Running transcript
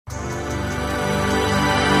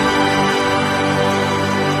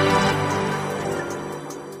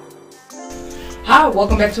Hi,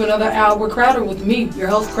 welcome back to another Hour with Crowder with me, your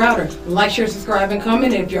host Crowder. Like, share, subscribe, and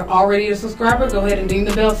comment. And if you're already a subscriber, go ahead and ding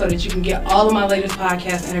the bell so that you can get all of my latest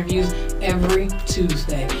podcast interviews every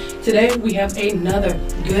Tuesday. Today we have another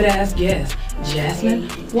good-ass guest, Jasmine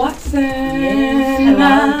Watson. Yes,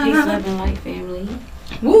 hello, peace, love, and light, family.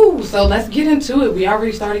 Woo! So let's get into it. We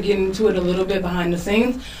already started getting into it a little bit behind the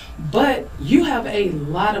scenes, but you have a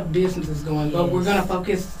lot of businesses going. But we're going to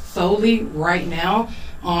focus solely right now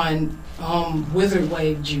on Wizard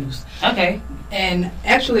Wave juice. Okay. And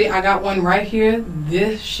actually, I got one right here.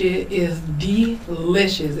 This shit is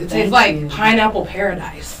delicious. It tastes like pineapple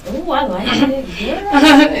paradise. Oh, I like it.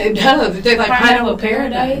 It does. It tastes like pineapple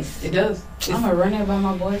paradise. It does. I'm gonna run it by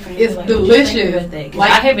my boyfriend. It's like, delicious.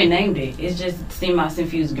 Like, I haven't named it. It's just sea moss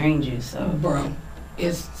infused green juice. So, bro,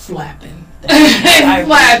 it's slapping. It's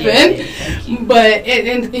slapping. But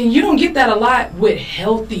and you don't get that a lot with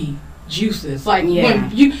healthy juices. Like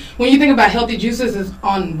when you think about healthy juices, it's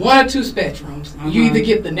on one or two spectrums. You either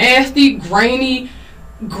get the nasty, grainy,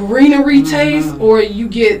 greenery taste, or you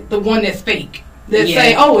get the one that's fake. That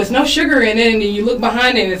say, oh, it's no sugar in it, and then you look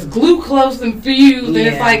behind it and it's glucose infused, and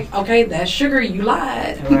it's like, okay, that's sugar, you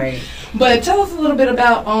lied. Right. But tell us a little bit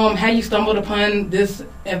about how you stumbled upon this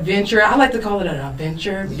adventure. I like to call it an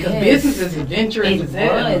adventure because business is adventurous as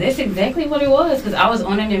hell. That's exactly what it was, because I was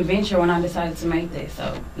on an adventure when I decided to make this.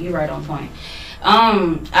 So you're right on point.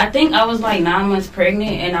 I think I was like 9 months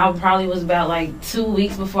pregnant, and I probably was about like 2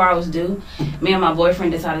 weeks before I was due. Me and my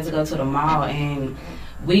boyfriend decided to go to the mall, and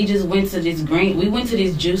we just went to this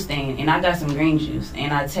juice stand, and I got some green juice,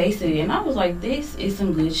 and I tasted it, and I was like, this is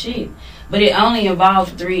some good shit. But it only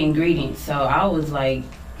involved 3 ingredients, so I was like,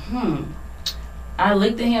 I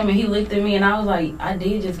looked at him, and he looked at me, and I was like, I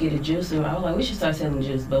did just get a juicer. I was like, we should start selling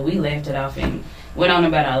juice, but we laughed it off and went on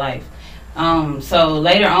about our life. So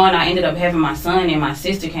later on, I ended up having my son, and my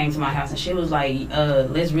sister came to my house, and she was like,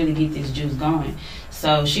 let's really get this juice going.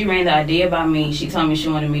 So she ran the idea by me. She told me she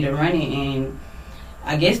wanted me to run it, and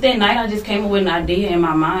I guess that night I just came up with an idea in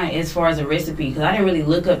my mind as far as a recipe, because I didn't really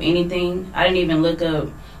look up anything. I didn't even look up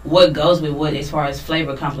what goes with what as far as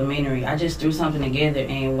flavor complementary. I just threw something together,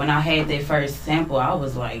 and when I had that first sample, I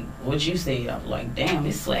was like, what you said, I was like, damn,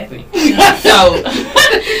 it's slapping. So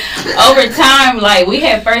over time, like, we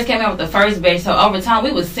had first came out with the first batch, so over time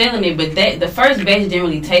we was selling it, but the first batch didn't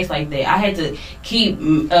really taste like that. I had to keep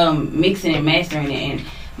mixing and mastering it, and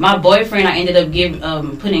my boyfriend, I ended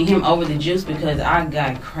up putting him over the juice because I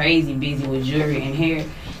got crazy busy with jewelry and hair.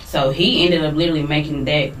 So he ended up literally making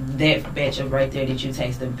that batch of right there that you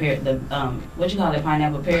taste, the what you call it,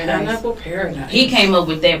 pineapple paradise? Pineapple paradise. He came up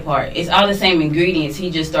with that part. It's all the same ingredients. He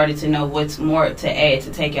just started to know what's more to add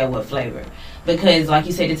to take out what flavor. Because, like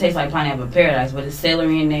you said, it tastes like pineapple paradise, but it's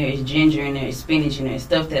celery in there, it's ginger in there, it's spinach in there, it's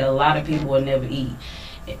stuff that a lot of people will never eat.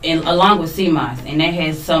 And along with sea moss, and that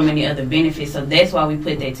has so many other benefits. So that's why we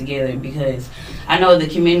put that together, because I know the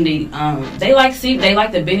community they like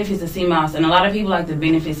the benefits of sea moss, and a lot of people like the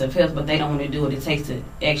benefits of health, but they don't want to do what it takes to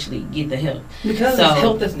actually get the help. Because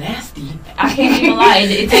health is nasty. I can't even lie.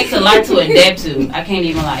 It takes a lot to adapt to. I can't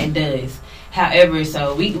even lie. It does. However,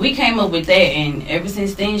 so we came up with that, and ever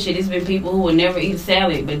since then, it's been people who will never eat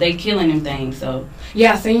salad, but they killing them things. So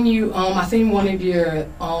yeah, I seen you. I seen one of your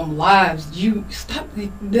lives. You stopped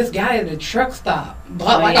this guy at a truck stop,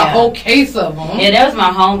 bought a whole case of them. Yeah, that was my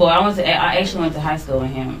homeboy. I actually went to high school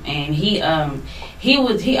with him, and he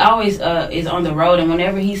always is on the road, and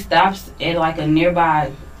whenever he stops at like a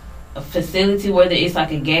nearby facility, whether it's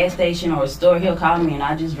like a gas station or a store, he'll call me, and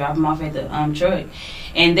I just drop him off at the truck.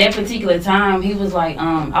 And that particular time, he was like,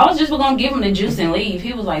 I was just gonna give him the juice and leave.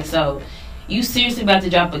 He was like, so you seriously about to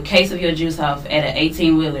drop a case of your juice off at an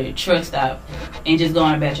 18-wheeler truck stop and just go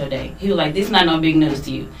on about your day? He was like, this is not no big news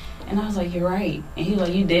to you. And I was like, you're right. And he was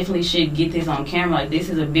like, you definitely should get this on camera. Like, this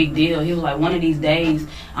is a big deal. He was like, one of these days,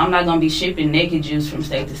 I'm not going to be shipping naked juice from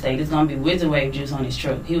state to state. It's going to be Wizard Wave juice on this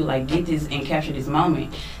truck. He was like, get this and capture this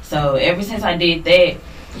moment. So ever since I did that,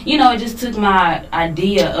 it just took my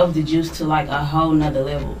idea of the juice to like a whole nother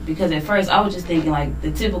level. Because at first I was just thinking like the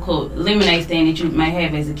typical lemonade stand that you might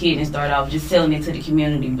have as a kid and start off just selling it to the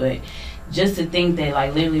community. But just to think that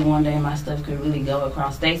like literally one day my stuff could really go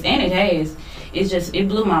across states, and it has, it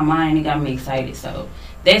blew my mind. It got me excited. So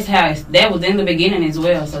that was in the beginning as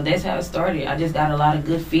well. So that's how it started. I just got a lot of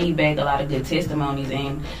good feedback, a lot of good testimonies,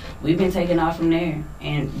 and we've been taking off from there.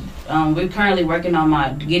 And we're currently working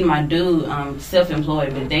on getting my dude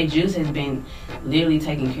self-employed, but that juice has been literally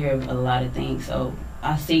taking care of a lot of things. So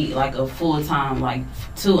I see like a full-time, like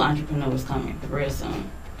 2 entrepreneurs coming real soon.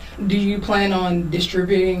 do you plan on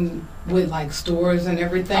distributing with like stores and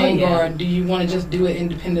everything, or do you want to just do it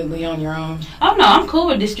independently on your own? Oh no, I'm cool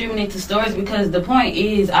with distributing it to stores, because the point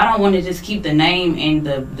is I don't want to just keep the name and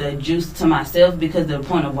the juice to myself, because the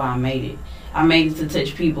point of why I made it. I made it to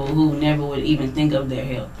touch people who never would even think of their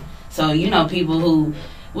health. So, you know, people who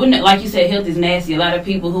wouldn't, like you said, health is nasty. A lot of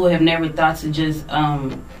people who have never thought to just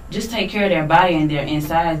take care of their body and their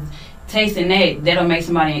insides, tasting that'll make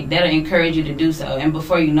somebody, that'll encourage you to do so. And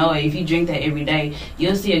before you know it, if you drink that every day,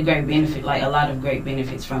 you'll see a great benefit, like a lot of great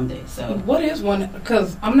benefits from that. So what is one,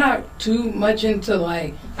 because I'm not too much into,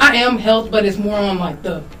 like, I am health, but it's more on like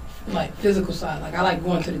the physical side. Like I like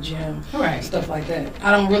going to the gym, right, stuff like that.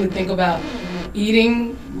 I don't really think about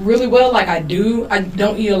eating really well. Like I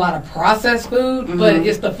don't eat a lot of processed food, but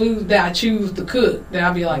it's the food that I choose to cook that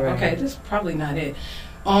I'll be like, okay, this is probably not it.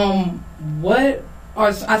 I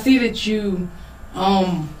see that you're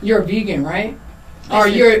a vegan, right? Or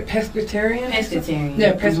you're a pescatarian? Pescatarian.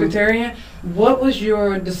 Yeah, pescatarian. What was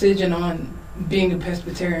your decision on being a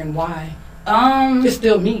pescatarian? Why? It's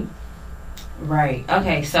still meat. Right.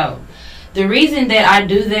 Okay, so the reason that I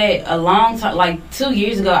do that, a long time, like 2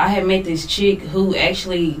 years ago, I had met this chick who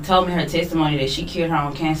actually told me her testimony that she cured her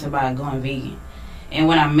own cancer by going vegan. And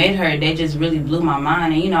when I met her, that just really blew my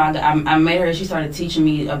mind. And, you know, I met her, she started teaching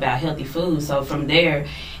me about healthy food. So from there,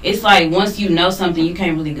 it's like once you know something, you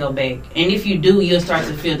can't really go back. And if you do, you'll start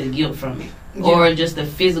to feel the guilt from it. Yeah. Or just the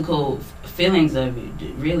physical feelings of it,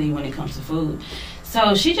 really, when it comes to food.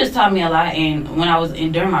 So she just taught me a lot. And when I was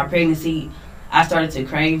during my pregnancy, I started to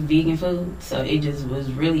crave vegan food. So it just was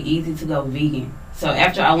really easy to go vegan. So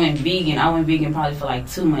after I went vegan probably for like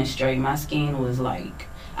 2 months straight. My skin was like,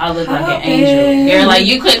 I look like an angel. Girl, like,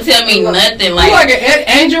 you couldn't tell me nothing. Like, you're like an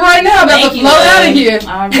angel right now. About to float out of here.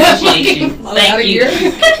 I appreciate you. Thank you.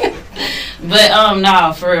 But,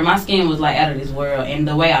 no, for real, my skin was, like, out of this world. And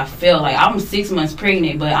the way I felt, like, I'm 6 months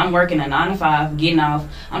pregnant, but I'm working a 9 to 5, getting off.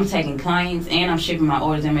 I'm taking clients, and I'm shipping my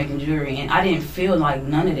orders and making jewelry. And I didn't feel like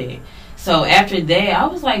none of that. So after that, I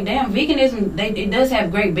was like, damn, veganism, it does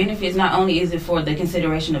have great benefits. Not only is it for the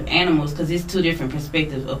consideration of animals, because it's two different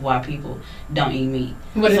perspectives of why people don't eat meat.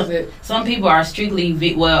 What is it? Some people are strictly,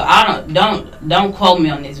 I don't quote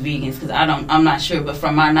me on this, vegans, because I'm not sure, but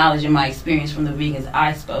from my knowledge and my experience from the vegans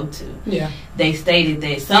I spoke to, they stated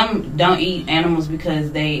that some don't eat animals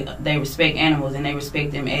because they respect animals and they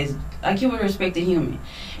respect them as like you would respect a human.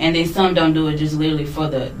 And then some don't do it just literally for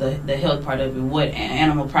the health part of it, what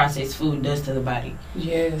animal processed food does to the body.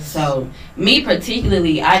 Yes. So, me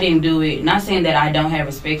particularly, I didn't do it, not saying that I don't have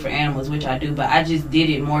respect for animals, which I do, but I just did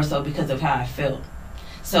it more so because of how I felt.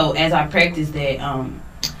 So, as I practiced that,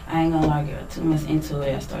 I ain't gonna lie, girl, 2 months into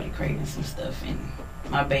it, I started craving some stuff, and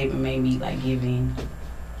my baby made me, like, give in.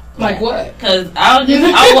 Like what? Because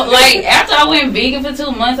like, after I went vegan for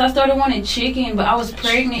 2 months, I started wanting chicken, but I was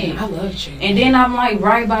pregnant. I love chicken. And then I'm like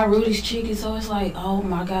right by Rudy's Chicken, so it's like, oh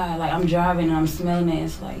my God, like I'm driving and I'm smelling it.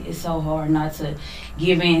 It's like, it's so hard not to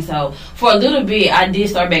give in. So for a little bit, I did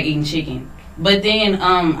start back eating chicken. But then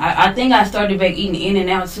I think I started back eating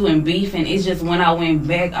In-N-Out too and beef, and it's just when I went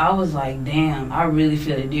back, I was like, damn, I really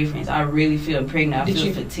feel the difference. I really feel pregnant. I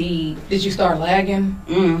feel fatigued. Did you start lagging?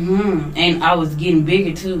 Mm-hmm. And I was getting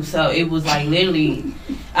bigger too, so it was like literally,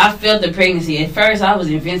 I felt the pregnancy. At first, I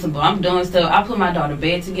was invincible. I'm doing stuff. I put my daughter to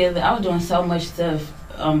bed together. I was doing so much stuff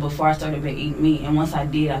before I started back eating meat, and once I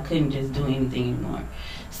did, I couldn't just do anything anymore.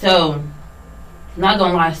 So, not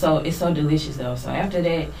gonna lie, so it's so delicious though. So after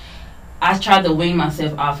that, I tried to wean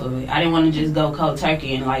myself off of it. I didn't want to just go cold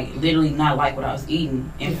turkey and like literally not like what I was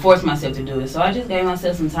eating and force myself to do it. So I just gave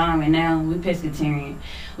myself some time, and now we pescatarian.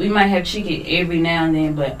 We might have chicken every now and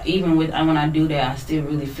then, but even when I do that, I still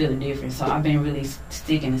really feel the difference. So I've been really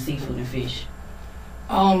sticking to seafood and fish.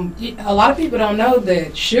 A lot of people don't know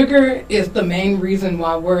that sugar is the main reason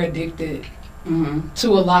why we're addicted to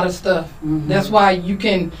a lot of stuff. That's why you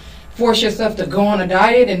can force yourself to go on a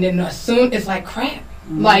diet, and then as soon it's like crap.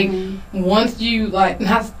 Like once you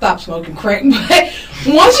not stop smoking crack, but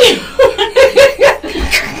once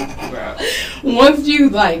you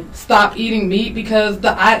stop eating meat, because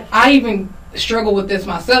I even struggle with this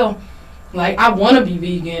myself. Like I want to be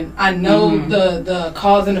vegan. I know the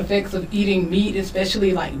cause and effects of eating meat,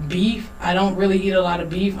 especially like beef. I don't really eat a lot of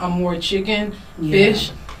beef. I'm more chicken,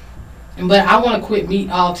 fish, but I want to quit meat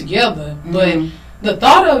altogether. But the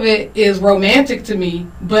thought of it is romantic to me,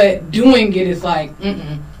 but doing it is like,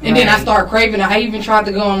 And then I start craving it. I even tried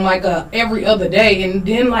to go on every other day, and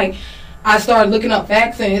then I started looking up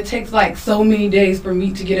facts, and it takes so many days for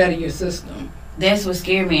meat to get out of your system. That's what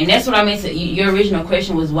scared me, and that's what I meant to. Your original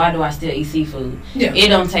question was, why do I still eat seafood? Yeah. It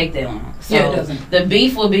don't take that long. So it doesn't. The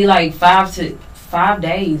beef will be 5 5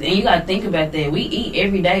 days, and you gotta think about that. We eat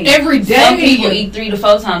every day. Every day. Some people eat 3 to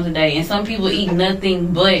 4 times a day, and some people eat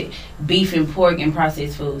nothing but beef and pork and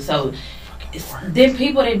processed food. So, then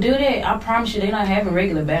people that do that, I promise you, they're not having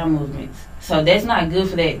regular bowel movements. So that's not good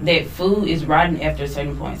for that. That food is rotting after a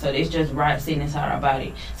certain point. So it's just rot sitting inside our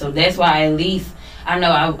body. So that's why, at least, I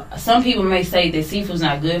know some people may say that seafood's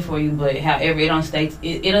not good for you, but however, it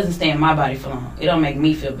doesn't stay in my body for long. It don't make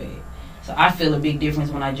me feel bad. So I feel a big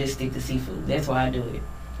difference when I just stick to seafood. That's why I do it.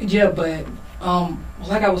 Yeah, but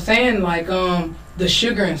like I was saying, like the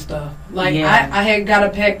sugar and stuff. Like I had got a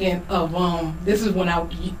packet of this is when I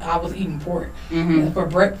was eating pork for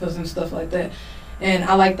breakfast and stuff like that. And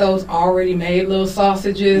I like those already made little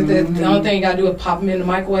sausages. That the only thing you gotta do is pop them in the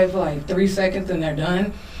microwave for like 3 seconds and they're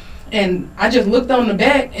done. And I just looked on the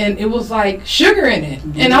back and it was like sugar in it.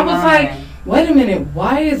 And I was like, wait a minute,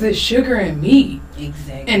 why is it sugar in meat?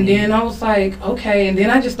 Exactly. And then I was like, okay. And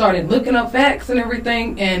then I just started looking up facts and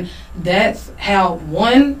everything. And that's how,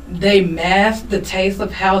 one, they mask the taste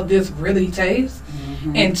of how this really tastes.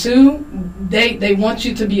 And two, they want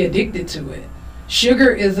you to be addicted to it.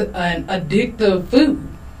 Sugar is an addictive food.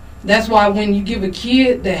 That's why when you give a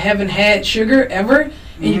kid that haven't had sugar ever,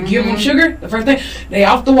 and you give them sugar, the first thing, they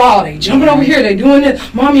off the wall, they jumping over here, they doing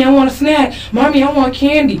this, Mommy, I want a snack, Mommy, I want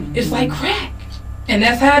candy. It's like crack. And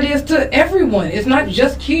that's how it is to everyone. It's not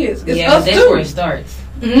just kids. It's us that's too. Where it starts.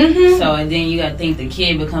 So, and then you got to think the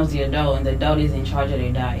kid becomes the adult, and the adult is in charge of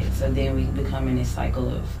their diet. So then we become in this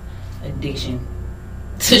cycle of addiction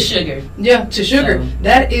to sugar. Yeah, to sugar. So,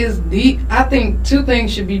 that is I think 2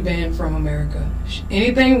 things should be banned from America.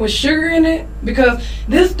 Anything with sugar in it, because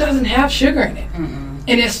this doesn't have sugar in it.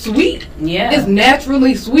 And it's sweet. Yeah. It's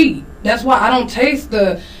naturally sweet. That's why I don't taste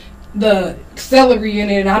the celery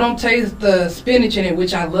in it, and I don't taste the spinach in it,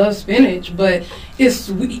 which I love spinach, but it's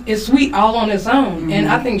sweet. It's sweet all on its own. And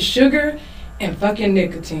I think sugar and fucking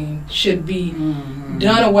nicotine should be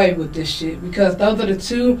done away with this shit, because those are the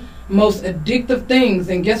 2 most addictive things.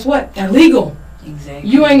 And guess what? They're legal. Exactly.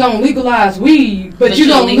 You ain't gonna legalize weed, but you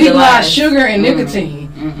gonna legalize sugar and nicotine.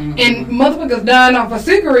 And motherfuckers dying off of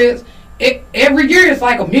cigarettes. Every year it's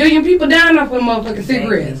like 1 million people dying off of motherfucking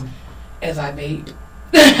cigarettes. As I vape.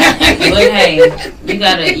 But hey,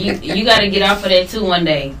 you gotta get off of that too one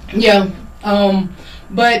day. Yeah.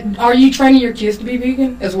 But are you training your kids to be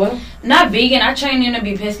vegan as well? Not vegan. I train them to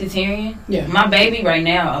be pescatarian. Yeah. My baby right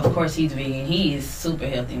now, of course, he's vegan. He is super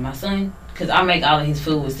healthy. My son, because I make all of his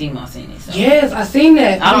food with sea moss in it. So. Yes, I seen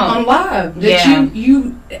that on live. That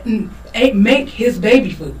you make his baby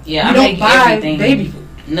food. Yeah, you don't buy baby food.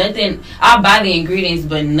 Nothing. I'll buy the ingredients,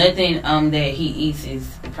 but nothing that he eats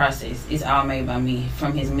is processed. It's all made by me,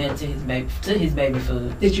 from his milk to his baby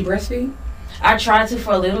food. Did you breastfeed? I tried to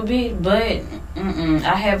for a little bit, but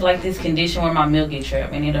I have like this condition where my milk gets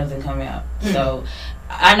trapped and it doesn't come out. So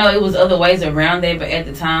I know it was other ways around that, but at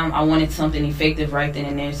the time I wanted something effective right then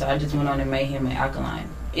and there, so I just went on and made him an alkaline.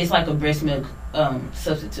 It's like a breast milk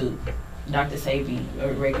substitute. Dr. Savy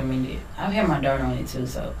recommended. I've had my daughter on it too,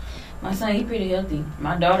 so my son, he pretty healthy.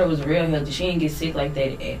 My daughter was real healthy. She didn't get sick like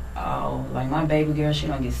that at all. Like my baby girl, she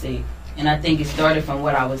don't get sick. And I think it started from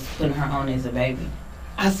what I was putting her on as a baby.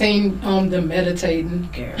 I seen them meditating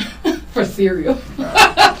for cereal.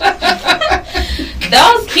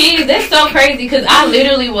 Those kids, that's so crazy, because I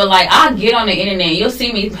literally will, like, I'll get on the internet. You'll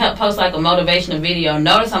see me post like a motivational video.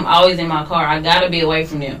 Notice I'm always in my car. I gotta be away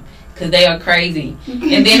from them because they are crazy.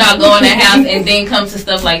 And then I'll go in the house and then come to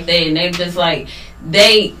stuff like that, and they're just like,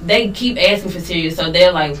 they keep asking for cereal, so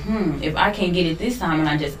they're like, if I can't get it this time and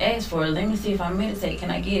I just ask for it, let me see if I meditate,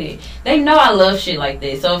 can I get it? They know I love shit like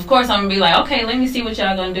this, so of course I'm gonna be like, okay, let me see what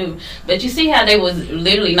y'all gonna do. But you see how they was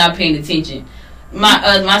literally not paying attention.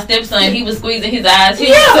 My stepson, he was squeezing his eyes. He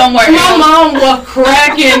was somewhere else. My mom was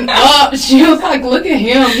cracking up. She was like, look at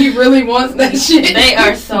him, he really wants that shit. They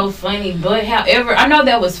are so funny. But however, I know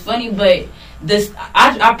that was funny, but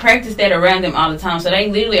I practice that around them all the time, so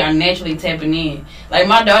they literally are naturally tapping in. Like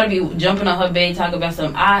my daughter be jumping on her bed talking about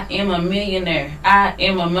something. I am a millionaire. I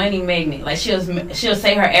am a money magnet. Like she'll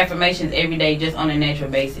say her affirmations every day just on a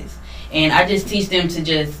natural basis. And I just teach them to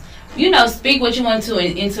just, speak what you want to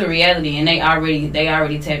into reality. And they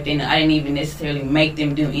already tapped in. I didn't even necessarily make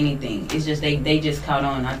them do anything. It's just they just caught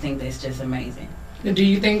on. I think that's just amazing. Do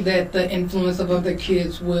you think that the influence of other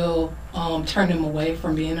kids will turn them away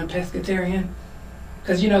from being a pescatarian?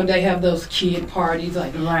 Because, they have those kid parties,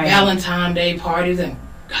 like Valentine's Day parties and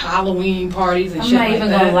Halloween parties and I'm shit not like even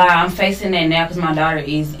gonna lie. I'm facing that now because my daughter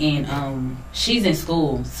is in she's in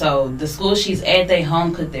school. So the school she's at, they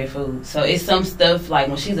home cook their food. So it's some stuff like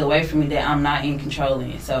when she's away from me that I'm not in control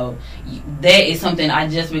in. So that is something I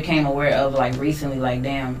just became aware of like recently. Like,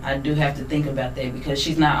 damn, I do have to think about that because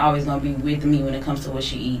she's not always gonna be with me when it comes to what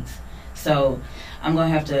she eats. So I'm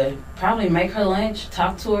going to have to probably make her lunch,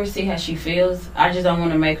 talk to her, see how she feels. I just don't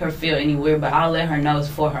want to make her feel any weird, but I'll let her know it's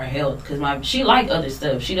for her health. Because she like other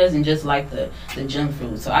stuff. She doesn't just like the junk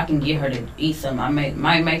food. So I can get her to eat some. I might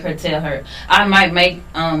make her tell her. I might make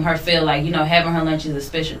her feel like, having her lunch is a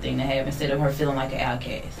special thing to have instead of her feeling like an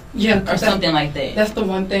outcast. Yeah. Or something like that. That's the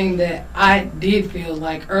one thing that I did feel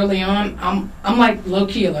like early on. I'm like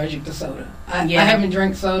low-key allergic to soda. I haven't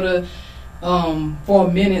drank soda for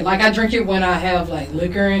a minute. Like, I drink it when I have like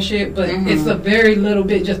liquor and shit, but it's a very little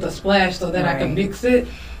bit, just a splash so that I can mix it.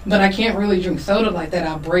 But I can't really drink soda like that.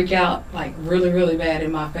 I break out like really, really bad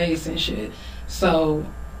in my face and shit. So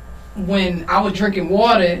when I was drinking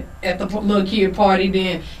water at the little kid party,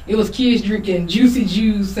 then it was kids drinking juicy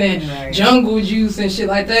juice and jungle juice and shit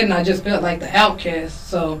like that, and I just felt like the outcast.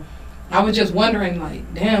 So I was just wondering,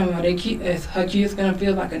 like, damn, is her kids gonna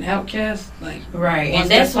feel like an outcast? Like, right,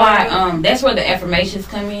 and that's why that's where the affirmations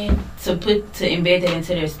come in to embed that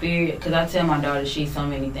into their spirit. Because I tell my daughter she's so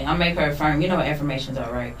many things. I make her affirm. You know what affirmations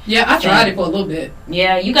are, right? Yeah, I tried it for a little bit.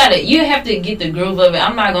 Yeah, you have to get the groove of it.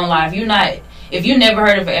 I'm not gonna lie, if you never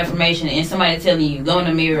heard of an affirmation and somebody telling you go in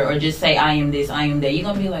the mirror or just say I am this, I am that, you're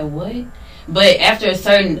gonna be like, what? But after a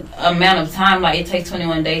certain amount of time, like it takes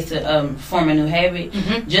 21 days to form a new habit,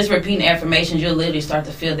 just repeating affirmations, you'll literally start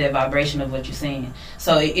to feel that vibration of what you're saying.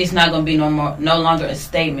 So it's not going to be no longer a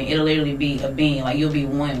statement. It'll literally be a being. Like, you'll be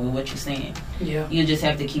one with what you're saying. Yeah. You just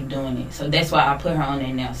have to keep doing it. So that's why I put her on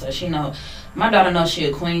there now. So she know, my daughter knows she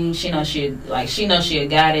a queen. She knows she a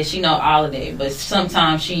goddess. She know all of that. But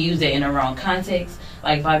sometimes she use that in the wrong context.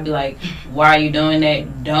 Like, if I be like, why are you doing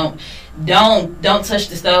that? Don't touch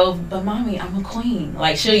the stove. But mommy, I'm a queen.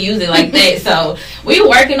 Like, she'll use it like that. So we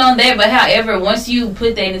working on that. But however, once you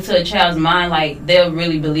put that into a child's mind, like, they'll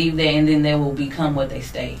really believe that, and then they will become what they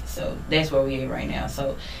stay. So that's where we at right now.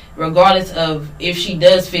 So regardless of if she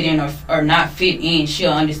does fit in or not fit in,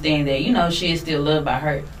 she'll understand that, she is still loved by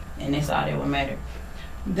her, and that's all that will matter.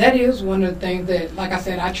 That is one of the things that, like I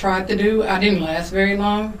said, I tried to do. I didn't last very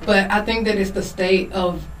long, but I think that it's the state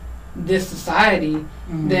of this society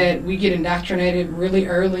that we get indoctrinated really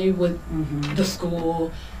early with the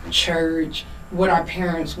school, church, what our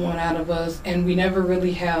parents want out of us, and we never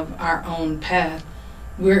really have our own path.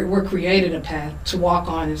 We're created a path to walk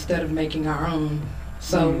on instead of making our own.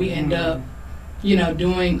 So we end up,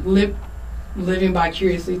 living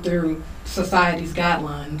vicariously through society's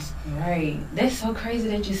guidelines. Right. That's so crazy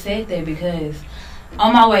that you said that, because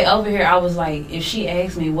on my way over here, I was like, if she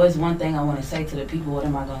asks me what's one thing I want to say to the people, what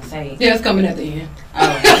am I going to say? Yeah, it's coming at the end.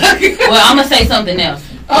 Oh. Well, I'm going to say something else.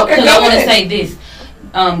 Okay, because I want to say this,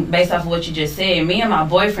 based off of what you just said. Me and my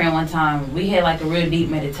boyfriend one time, we had like a real deep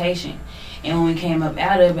meditation. And when we came up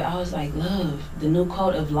out of it, I was like, love, the new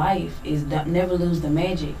quote of life is never lose the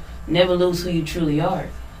magic. Never lose who you truly are.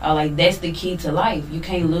 Like, that's the key to life. You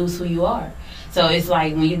can't lose who you are. So it's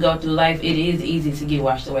like when you go through life, it is easy to get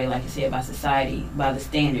washed away, like you said, by society, by the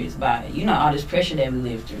standards, by, all this pressure that we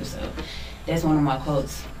live through. So that's one of my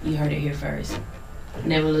quotes. You heard it here first.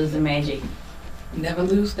 Never lose the magic. Never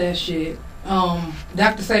lose that shit.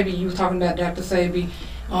 Dr. Sebi, you was talking about Dr. Sebi.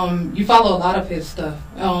 You follow a lot of his stuff.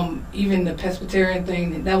 Even the pescatarian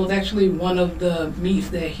thing, that was actually one of the meats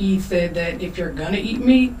that he said that if you're going to eat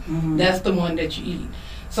meat, that's the one that you eat.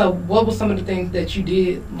 So what were some of the things that you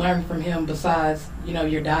did learn from him besides,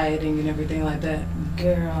 your dieting and everything like that?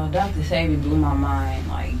 Girl, Dr. Sebi blew my mind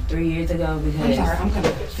like 3 years ago because... I'm sorry, I'm going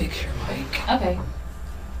to fix your mic. Okay.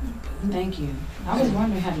 Thank you. I was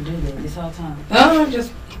wondering how to do that this whole time.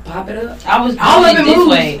 Just pop it up. I was doing it this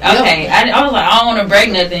way. Okay. Yep. I was like, I don't want to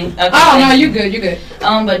break nothing. Okay, no, you're good.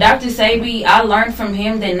 But Dr. Sebi, I learned from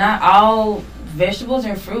him that not all vegetables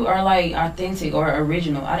and fruit are like authentic or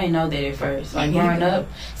original. I didn't know that at first, like growing up.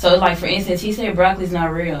 So like, for instance, he said broccoli's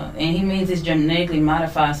not real, and he means it's genetically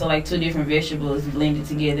modified. So like 2 different vegetables blended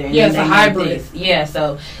together. And it's a hybrid. Yeah,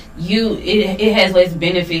 so it has less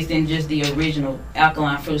benefits than just the original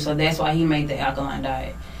alkaline fruit. So that's why he made the alkaline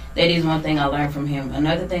diet. That is one thing I learned from him.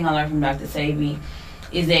 Another thing I learned from Dr. Sebi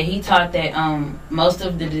is that he taught that most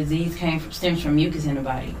of the disease stems from mucus in the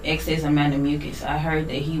body, excess amount of mucus. I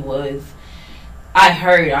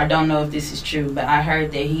don't know if this is true, but I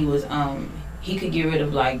heard that he was, he could get rid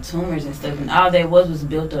of like tumors and stuff, and all that was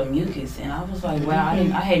built up mucus. And I was like, wow, I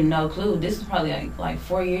had no clue. This was probably like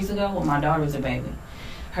 4 years ago when my daughter was a baby.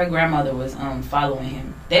 her grandmother was following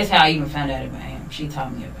him. That's how I even found out about him. She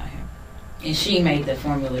taught me about him, and she made the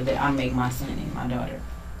formula that I make my son and my daughter.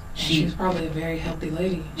 She's probably a very healthy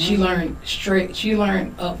lady. Mm-hmm. She learned straight. She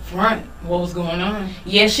learned up front what was going on.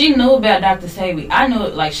 Yeah, she knew about Dr. Sebi. I knew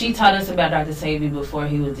it. Like, she taught us about Dr. Sebi before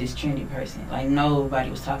he was this trendy person. Like, nobody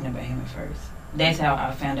was talking about him at first. That's how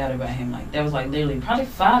I found out about him. Like, that was like literally probably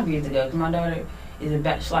 5 years ago. Cause my daughter is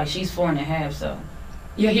about like she's 4.5. So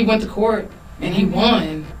yeah, he went to court and he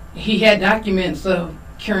won. He had documents of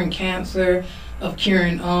curing cancer, of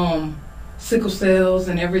curing sickle cells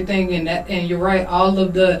and everything, and you're right, all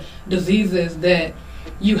of the diseases that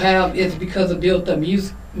you have is because of built up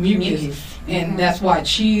mucus. And that's why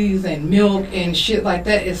cheese and milk and shit like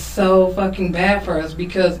that is so fucking bad for us,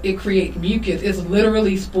 because it creates mucus. It's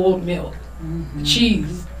literally spoiled milk.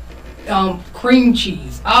 Cheese, cream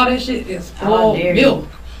cheese, all that shit is spoiled milk,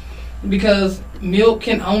 because milk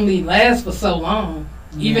can only last for so long,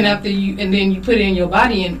 even after you, and then you put it in your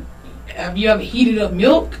body. And have you ever heated up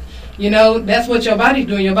milk? You know, that's what your body's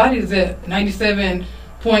doing. Your body's at 97.9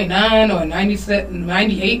 or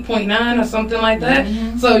 98.9 or something like that.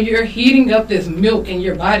 So you're heating up this milk in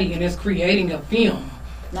your body, and it's creating a film,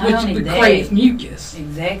 which creates mucus.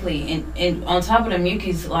 Exactly. And on top of the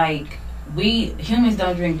mucus, like, we humans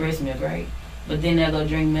don't drink breast milk, right? But then they'll go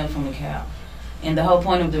drink milk from a cow. And the whole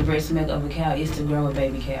point of the breast milk of a cow is to grow a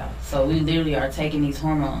baby cow. So we literally are taking these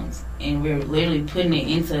hormones and we're literally putting it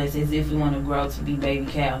into us as if we want to grow to be baby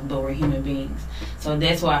cows, but we're human beings. So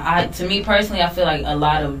that's why to me personally, I feel like a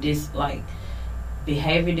lot of this, like,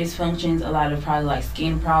 behavior dysfunctions, a lot of probably like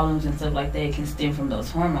skin problems and stuff like that can stem from those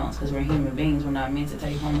hormones, because we're human beings. We're not meant to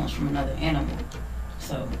take hormones from another animal.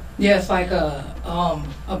 So yeah, it's like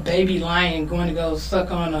a baby lion going to go suck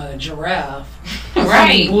on a giraffe.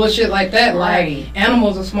 Right. Bullshit like that. Right. Like,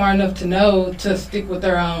 animals are smart enough to know to stick with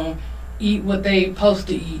their own, eat what they supposed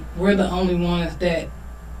to eat. We're the only ones that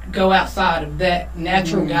go outside of that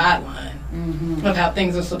natural guideline of how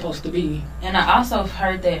things are supposed to be. And I also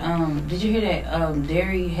heard that, did you hear that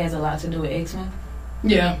dairy has a lot to do with eczema?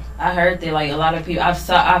 Yeah. I heard that, like, a lot of people, I've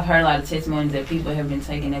heard a lot of testimonies that people have been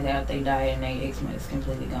taking it out their diet and their eczema is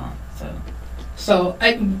completely gone. So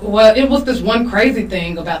it was this one crazy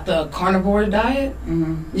thing about the carnivore diet.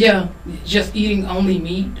 Yeah, just eating only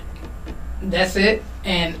meat. That's it.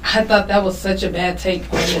 And I thought that was such a bad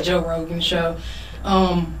take on the Joe Rogan show.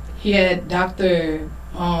 He had Dr.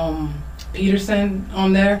 Peterson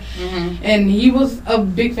on there, and he was a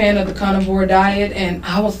big fan of the carnivore diet, and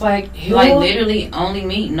I was like literally only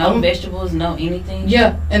meat, no vegetables, no anything.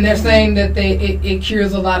 Yeah, and they're saying that it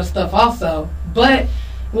cures a lot of stuff also. But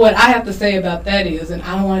what I have to say about that is, and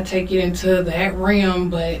I don't want to take it into that realm,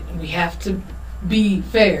 but we have to be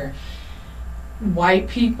fair. White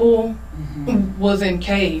people was in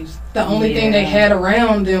caves. The only thing they had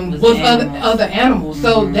around them was other animals.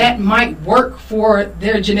 So that might work for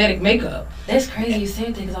their genetic makeup. That's crazy you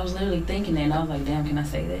said that, because I was literally thinking that, and I was like, damn, can I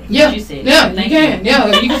say that? Yeah, you said yeah, you can. Yeah,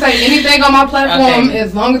 you can say anything on my platform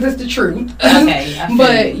as long as it's the truth. Okay,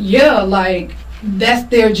 but yeah, like, that's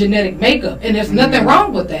their genetic makeup, and there's nothing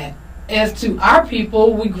wrong with that. As to our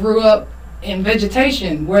people, we grew up in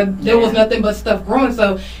vegetation where there was nothing but stuff growing,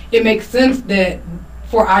 so it makes sense that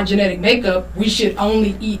for our genetic makeup we should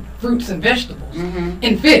only eat fruits and vegetables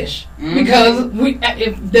and fish, because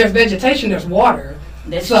if there's vegetation, there's water.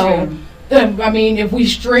 That's true. I mean, if we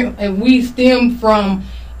stem from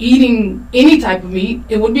eating any type of meat,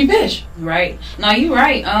 it would be fish. Right. No, you're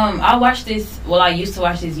right. I watched this. Well, I used to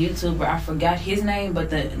watch this YouTuber. I forgot his name, but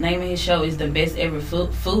the name of his show is the Best Ever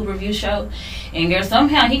Food Review Show. And girl,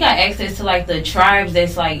 somehow he got access to, like, the tribes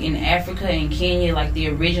that's, like, in Africa and Kenya, like the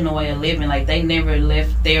original way of living. Like, they never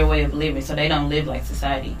left their way of living, so they don't live like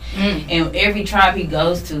society. And every tribe he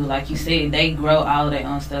goes to, like you said, they grow all of their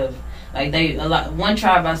own stuff. Like, one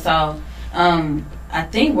tribe I saw, I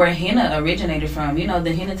think where henna originated from, you know,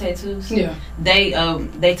 the henna tattoos. Yeah.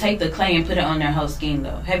 They take the clay and put it on their whole skin,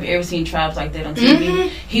 though. Have you ever seen tribes like that on TV?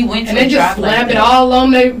 He went to a tribe like that. And they just slap it all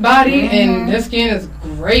on their body, and their skin is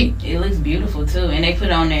great. It looks beautiful too, and they put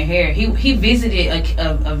it on their hair. He visited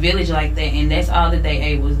a village like that, and that's all that they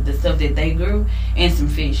ate was the stuff that they grew and some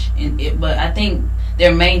fish. But I think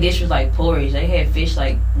their main dish was like porridge. They had fish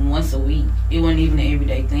like once a week. It wasn't even an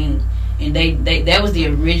everyday thing. And that was the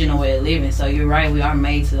original way of living. So you're right, we are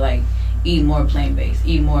made to, like, eat more plant-based,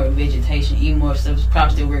 eat more vegetation, eat more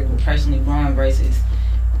crops that we're personally growing versus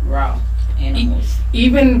raw animals.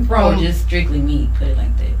 Even from... Or just strictly meat, put it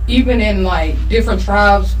like that. Even in, like, different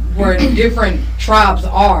tribes where different tribes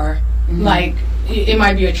are, like, it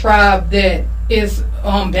might be a tribe that is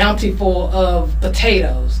bountiful of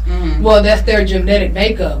potatoes. Well, that's their genetic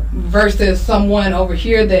makeup versus someone over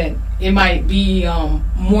here that it might be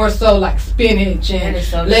more so like spinach and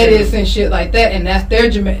lettuce and shit like that, and that's their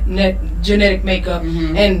genetic makeup.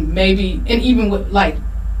 And maybe, and even with like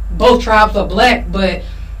both tribes are black, but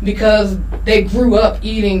because they grew up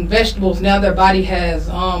eating vegetables, now their body has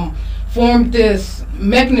formed this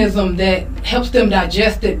mechanism that helps them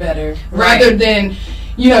digest it better, rather than,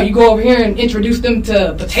 you know, you go over here and introduce them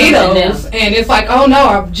to potatoes and it's like, oh no,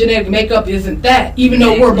 our genetic makeup isn't that, even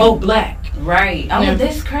though we're both black. Right. Oh,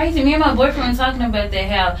 that's crazy. Me and my boyfriend were talking about that,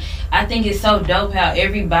 how I think it's so dope how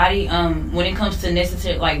everybody, when it comes to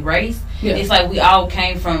necessary, like race, it's like we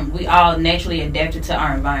all naturally adapted to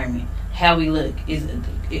our environment. How we look is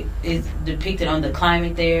depicted on the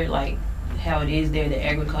climate there, like how it is there, the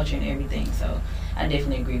agriculture and everything. So I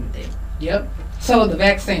definitely agree with that. Yep. So the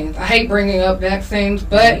vaccines. I hate bringing up vaccines,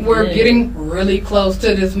 but we're getting really close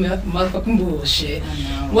to this motherfucking bullshit. I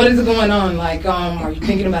know. What is going on? Like, are you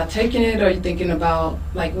thinking about taking it? Or are you thinking about,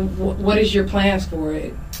 like, what is your plans for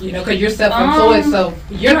it? You know, because you're self-employed, so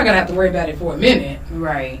you're not going to have to worry about it for a minute.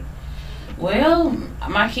 Right. Well,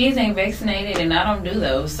 my kids ain't vaccinated, and I don't do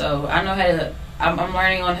those, so I know how to, I'm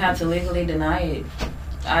learning on how to legally deny it.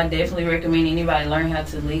 I definitely recommend anybody learn how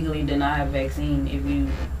to legally deny a vaccine if you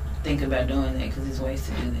think about doing that, because there's ways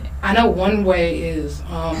to do that. I know one way is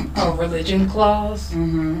a religion clause,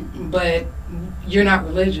 but you're not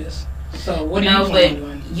religious. So what are you planning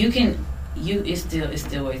on doing? It's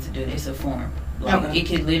still ways to do it. It's a form. Like it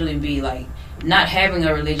could literally be like not having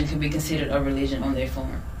a religion can be considered a religion on their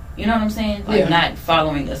form. You know what I'm saying? Like not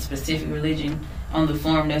following a specific religion on the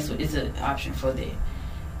form. It's an option for that.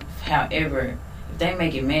 However, if they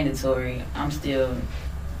make it mandatory,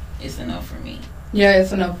 it's enough for me. Yeah,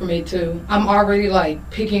 it's enough for me too. I'm already like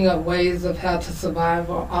picking up ways of how to survive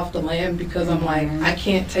off the land because I'm like, I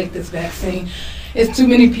can't take this vaccine. It's too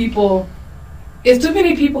many people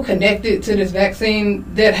connected to this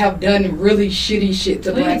vaccine that have done really shitty shit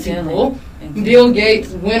to black people. Exactly. Bill Gates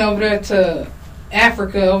went over there to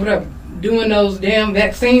Africa, over there doing those damn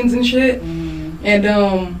vaccines and shit.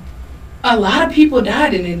 And a lot of people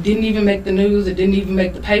died and it didn't even make the news. It didn't even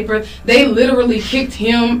make the paper. They literally kicked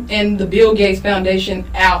him and the Bill Gates Foundation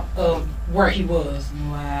out of where he was.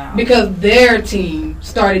 Wow. Because their team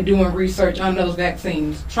started doing research on those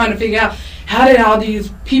vaccines, trying to figure out how did all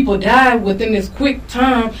these people die within this quick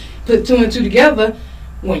time, put two and two together.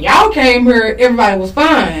 When y'all came here, everybody was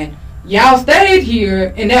fine. Y'all stayed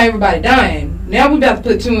here and now everybody dying. Now we about to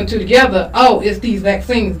put two and two together. Oh, it's these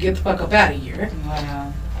vaccines. Get the fuck up out of here.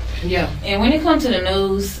 Wow. Yeah. And when it comes to the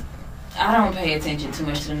news, I don't pay attention too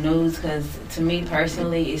much to the news because to me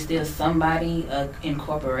personally, it's still somebody, in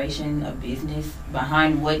corporation, a business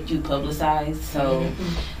behind what you publicize. So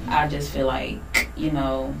I just feel like, you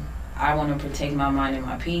know, I want to protect my mind and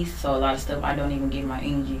my peace. So a lot of stuff I don't even give my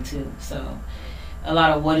energy to. So a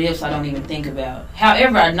lot of what ifs I don't even think about.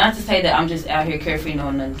 However, not to say that I'm just out here carefree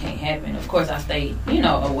knowing nothing can't happen. Of course, I stay, you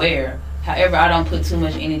know, aware. However, I don't put too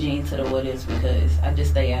much energy into the what ifs because I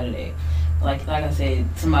just stay out of that. Like I said,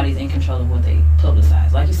 somebody's in control of what they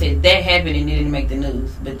publicize. Like you said, that happened and it didn't make the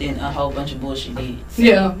news, but then a whole bunch of bullshit did. So.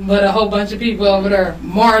 Yeah, but a whole bunch of people over there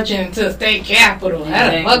marching to state capitol.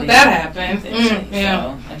 Exactly. How the fuck that happened?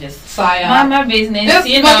 Yeah, so I just psyop. Mind my business.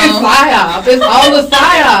 It's fucking psyop. It's all the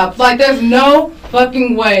psyops. Like there's no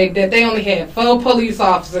fucking way that they only had 4 police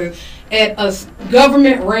officers at a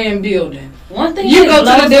government-ran building. One thing you go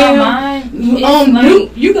to the damn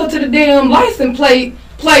you go to the damn license plate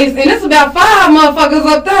place and it's about 5 motherfuckers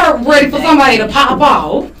up there ready for somebody to pop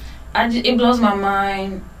off. It blows my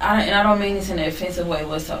mind. I don't mean this in an offensive way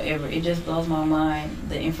whatsoever. It just blows my mind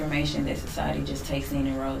the information that society just takes in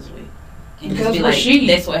and rolls with. And because just be like,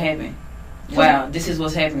 that's what happened. Wow, this is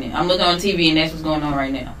what's happening. I'm looking on TV and that's what's going on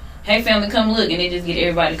right now. Hey family, come look, and they just get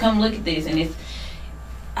everybody to come look at this, and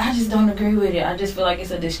I just don't agree with it. I just feel like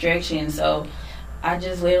it's a distraction. So I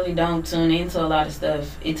just literally don't tune into a lot of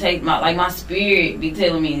stuff. It takes my spirit be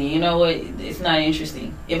telling me, you know what, it's not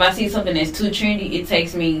interesting. If I see something that's too trendy, it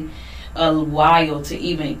takes me a while to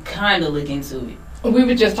even kind of look into it. We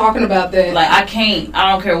were just talking about that. Like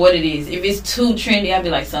I don't care what it is. If it's too trendy, I'd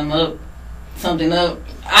be like something up. That's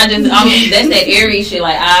that airy shit.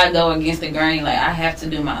 Like I go against the grain. Like I have to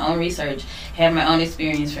do my own research, have my own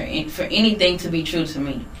experience for anything to be true to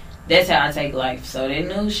me. That's how I take life. So that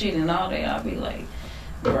new shit and all that, I'll be like,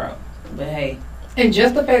 bro. But hey. And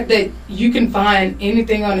just the fact that you can find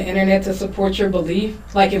anything on the internet to support your belief,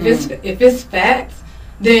 like if it's facts,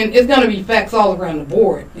 then it's gonna be facts all around the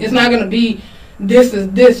board. It's not gonna be this is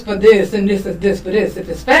this for this and this is this for this. If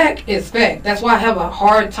it's fact, it's fact. That's why I have a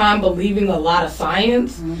hard time believing a lot of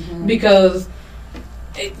science, because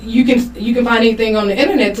you can find anything on the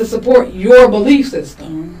internet to support your belief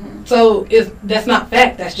system. So that's not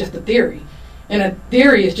fact. That's just a theory, and a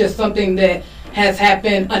theory is just something that has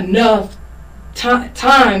happened enough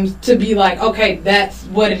times to be like, okay, that's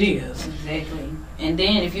what it is. Exactly. And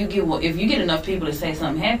then if you get enough people to say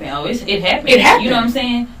something happened, it happened. It happened. You know what I'm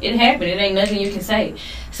saying? It happened. It ain't nothing you can say.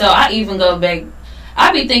 So I even go back.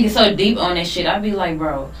 I be thinking so deep on that shit. I be like,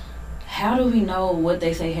 bro, how do we know what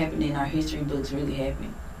they say happened in our history books really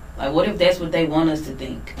happened? Like, what if that's what they want us to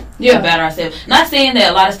think about ourselves? Not saying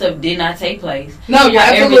that a lot of stuff did not take place. No, you're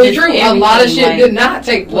absolutely true. A lot of shit did not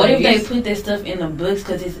take place. What if they put that stuff in the books?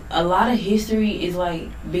 Because a lot of history is like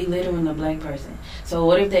belittling the black person. So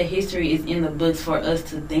what if that history is in the books for us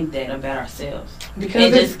to think that about ourselves? Because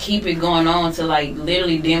and just keep it going on to like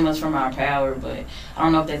literally dim us from our power. But I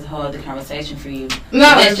don't know if that's a whole other conversation for you. No,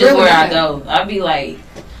 that's just really where I go. I'd be like,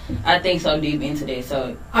 I think so deep into that.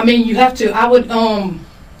 So I mean, you have to. I would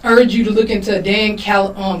urge you to look into Dan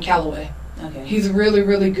Calloway. Okay. He's really,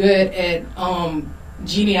 really good at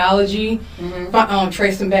genealogy,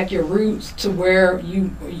 tracing back your roots to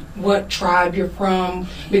what tribe you're from,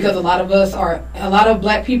 because a lot of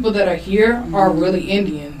black people that are here are really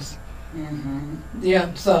Indians.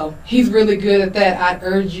 Yeah, so he's really good at that. I'd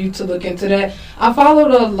urge you to look into that. I followed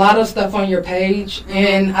a lot of stuff on your page,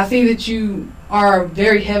 and I see that you are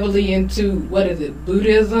very heavily into, what is it,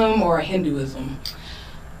 Buddhism or Hinduism?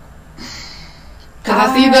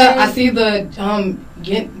 Because I see the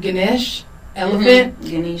Ganesh elephant.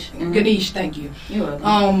 Ganesh, thank you. You're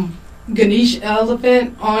welcome. Ganesh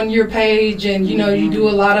elephant on your page, and you do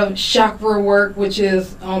a lot of chakra work, which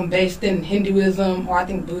is based in Hinduism or I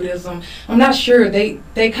think Buddhism. I'm not sure.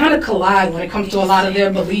 They kind of collide when it comes to a lot of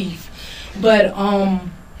their belief. But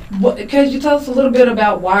could you tell us a little bit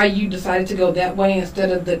about why you decided to go that way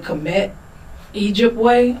instead of the Kemet, Egypt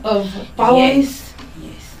way of following? Yes,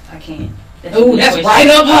 I can. Oh, that's right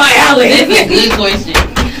up my alley. That's a good question.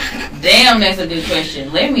 Damn, that's a good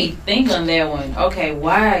question. Let me think on that one. Okay,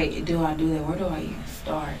 why do I do that? Where do I even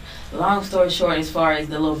start? Long story short, as far as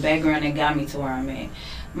the little background that got me to where I'm at,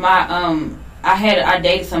 I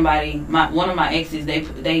dated somebody. One of my exes.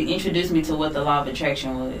 They introduced me to what the law of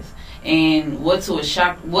attraction was and what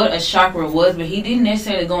a chakra was, but he didn't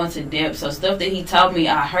necessarily go into depth. So stuff that he taught me,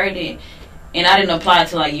 I heard it. And I didn't apply it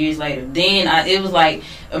till like years later. Then it was like,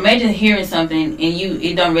 imagine hearing something and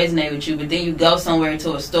it don't resonate with you, but then you go somewhere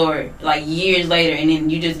to a store like years later, and then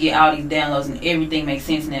you just get all these downloads and everything makes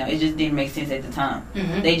sense now. It just didn't make sense at the time.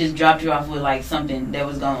 They just dropped you off with like something that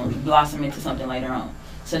was going to blossom into something later on.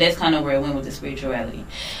 So that's kind of where it went with the spirituality.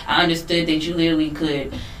 I understood that you literally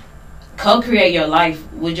could co-create your life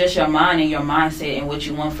with just your mind and your mindset and what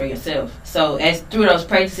you want for yourself. So through those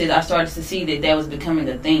practices, I started to see that was becoming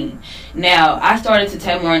a thing. Now, I started to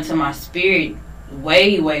tap more into my spirit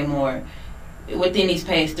way, way more within these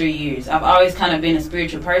past 3 years. I've always kind of been a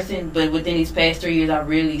spiritual person, but within these past 3 years, I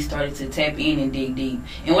really started to tap in and dig deep.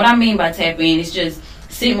 And what I mean by tap in is just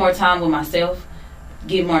sit more time with myself,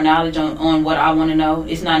 get more knowledge on what I want to know.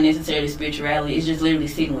 It's not necessarily spirituality. It's just literally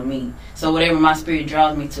sitting with me. So whatever my spirit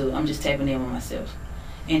draws me to, I'm just tapping in with myself.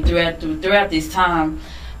 And throughout this time,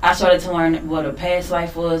 I started to learn what a past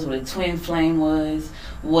life was, what a twin flame was,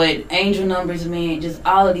 what angel numbers meant, just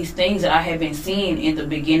all of these things that I had been seeing in the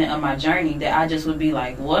beginning of my journey that I just would be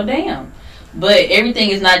like, well, damn. But everything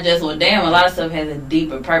is not just, well, damn. A lot of stuff has a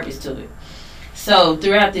deeper purpose to it. So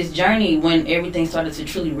throughout this journey, when everything started to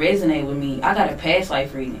truly resonate with me, I got a past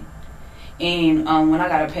life reading. And when I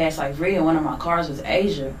got a past life reading, one of my cards was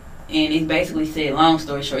Asia. And it basically said, long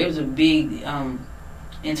story short, it was a big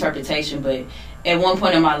interpretation. But at one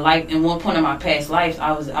point in my life, in one point in my past life,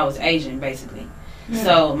 I was Asian, basically. Yeah.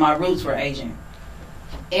 So my roots were Asian.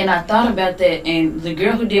 And I thought about that. And the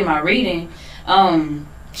girl who did my reading,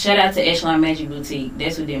 shout out to Echelon Magic Boutique.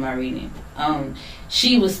 That's who did my reading.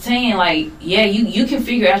 She was saying, like, yeah, you can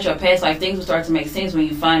figure out your past life. Things will start to make sense when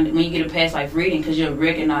you get a past life reading, because you'll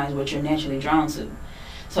recognize what you're naturally drawn to.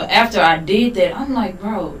 So after I did that, I'm like,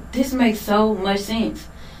 bro, this makes so much sense.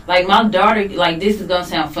 Like, my daughter, like, this is going to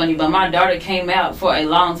sound funny, but my daughter came out for a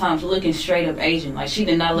long time looking straight up Asian. Like, she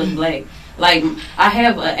did not look black. Like, I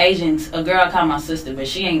have a girl I call my sister, but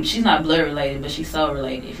she's not blood related, but she's soul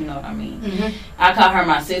related, if you know what I mean. I call her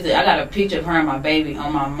my sister. I got a picture of her and my baby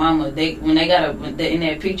on my mama. When they got in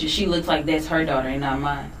that picture, she looks like that's her daughter and not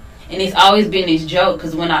mine. And it's always been this joke,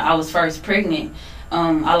 because when I was first pregnant,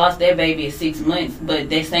 I lost that baby at 6 months, but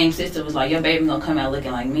that same sister was like, your baby gonna come out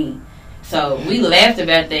looking like me. So we laughed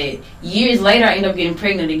about that. Years later, I ended up getting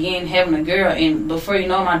pregnant again, having a girl, and before you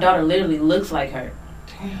know, my daughter literally looks like her.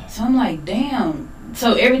 Damn. So I'm like, damn.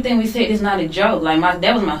 So everything we said is not a joke. Like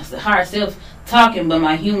that was my higher self talking, but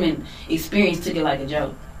my human experience took it like a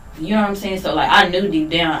joke. You know what I'm saying? So like I knew deep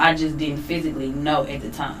down, I just didn't physically know at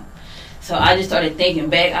the time. So I just started thinking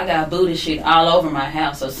back. I got Buddha shit all over my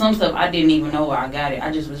house. So some stuff I didn't even know where I got it. I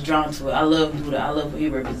just was drawn to it. I love Buddha. I love what he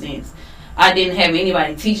represents. I didn't have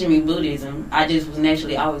anybody teaching me Buddhism. I just was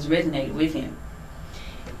naturally always resonated with him.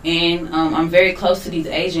 And I'm very close to these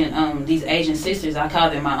Asian sisters. I call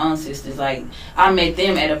them my own sisters. Like I met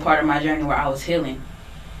them at a part of my journey where I was healing.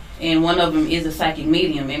 And one of them is a psychic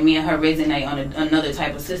medium, and me and her resonate on another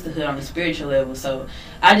type of sisterhood on a spiritual level. So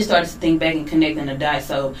I just started to think back and connecting the dots.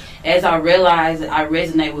 So as I realized that I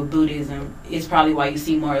resonate with Buddhism, it's probably why you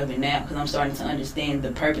see more of it now, because I'm starting to understand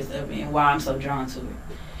the purpose of it and why I'm so drawn to it.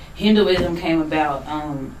 Hinduism came about.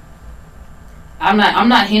 I'm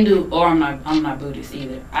not Hindu or I'm not Buddhist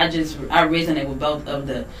either. I resonate with both of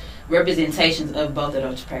the representations of both of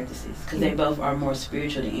those practices because they both are more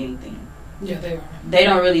spiritual than anything. Yeah, they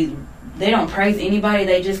are. They don't praise anybody.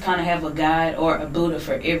 They just kind of have a guide or a Buddha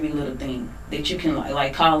for every little thing that you can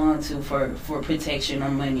like call on to for protection or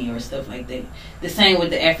money or stuff like that. The same with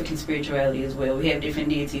the African spirituality as well. We have different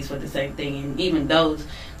deities for the same thing, and even the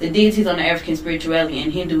deities on the African spirituality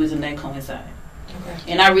and Hinduism, they coincide.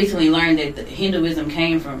 Okay. And I recently learned that Hinduism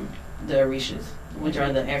came from the Orishas, which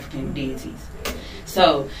are the African deities.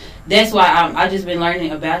 So that's why I just been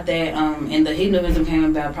learning about that. And the Hinduism came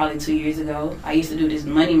about probably 2 years ago. I used to do this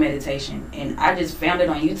money meditation, and I just found it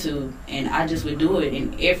on YouTube, and I just would do it.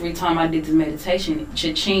 And every time I did this meditation,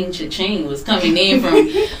 cha-ching was coming in from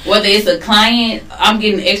whether it's a client, I'm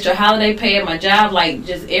getting extra holiday pay at my job, like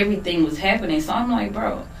just everything was happening. So I'm like,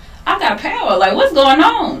 bro, I got power. Like, what's going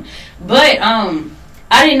on? But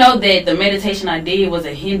I didn't know that the meditation I did was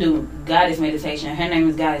a Hindu goddess meditation. Her name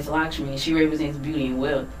is Goddess Lakshmi, and she represents beauty and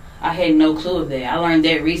wealth. I had no clue of that. I learned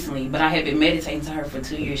that recently, but I had been meditating to her for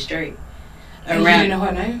 2 years straight. And you didn't know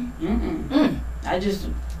her name? I just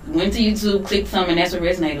went to YouTube, clicked something, and that's what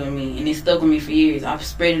resonated with me, and it stuck with me for years. I've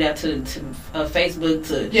spread it out to Facebook,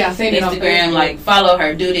 to Instagram, like, follow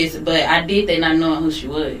her, do this, but I did that not knowing who she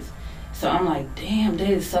was. So I'm like, damn, that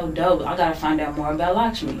is so dope. I gotta find out more about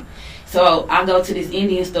Lakshmi. So I go to this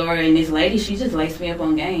Indian store, and this lady, she just laced me up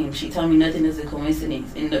on game. She told me nothing is a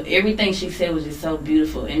coincidence. And everything she said was just so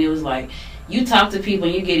beautiful. And it was like, you talk to people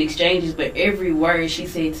and you get exchanges, but every word she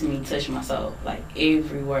said to me touched my soul. Like,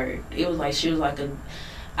 every word. It was like, she was like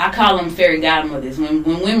I call them fairy godmothers. When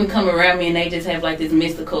women come around me and they just have like this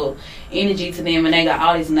mystical energy to them, and they got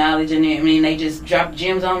all this knowledge in them, and they just drop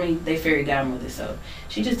gems on me, they fairy godmothers. So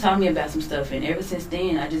she just taught me about some stuff, and ever since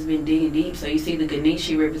then, I just been digging deep. So you see the Ganesh,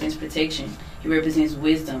 he represents protection. He represents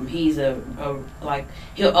wisdom. He's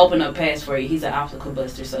he'll open up paths for you. He's an obstacle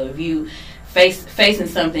buster. So if you facing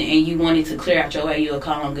something and you wanted to clear out your way, you'll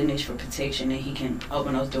call on Ganesh for protection, and he can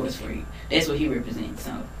open those doors for you. That's what he represents.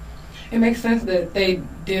 So it makes sense that they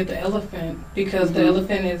did the elephant, because the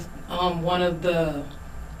elephant is one of the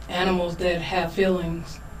animals that have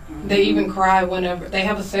feelings. They even cry whenever they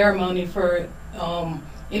have a ceremony for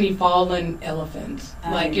any fallen elephants.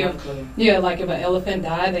 Like if an elephant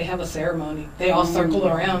died, they have a ceremony. They all circle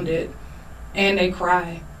around it and they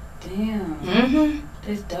cry. Damn.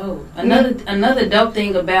 That's dope. Another dope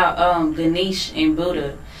thing about Ganesh and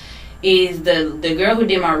Buddha is the girl who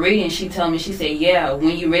did my reading. She told me, she said, yeah,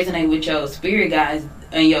 when you resonate with your spirit guides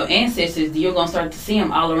and your ancestors, you're gonna start to see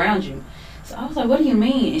them all around you. So I was like, what do you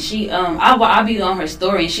mean? And she, I'll be on her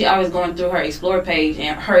story, and she always going through her Explore page,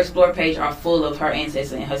 and her Explore page are full of her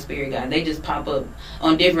ancestors and her spirit guide. They just pop up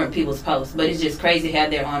on different people's posts, but it's just crazy how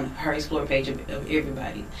they're on her Explore page of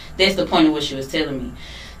everybody. That's the point of what she was telling me.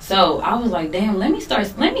 So I was like, damn, let me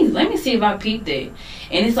see if I peep that.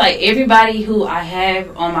 And it's like everybody who I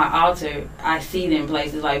have on my altar, I see them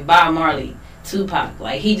places, like Bob Marley, Tupac.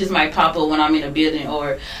 Like, he just might pop up when I'm in a building,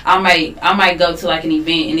 or I might go to like an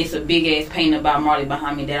event and it's a big ass painting of Bob Marley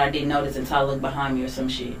behind me that I didn't notice until I looked behind me or some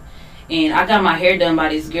shit. And I got my hair done by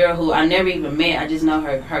this girl who I never even met. I just know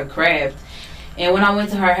her craft. And when I went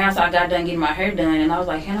to her house, I got done getting my hair done, and I was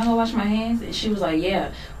like, can I go wash my hands? And she was like,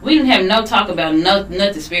 yeah. We didn't have no talk about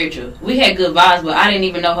nothing spiritual. We had good vibes, but I didn't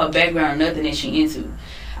even know her background or nothing that she into.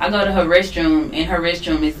 I go to her restroom, and her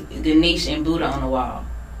restroom is Ganesh and Buddha on the wall.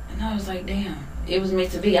 And I was like, damn, it was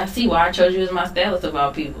meant to be. I see why I chose you as my stylist of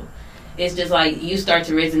all people. It's just like you start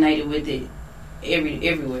to resonate with it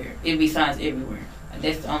everywhere. It be signs everywhere.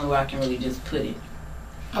 That's the only way I can really just put it.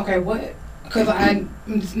 Okay, what? Because I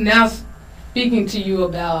now speaking to you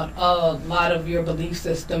about a lot of your belief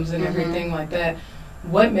systems and everything like that,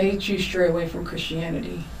 What made you stray away from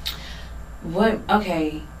Christianity?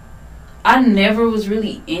 Okay. I never was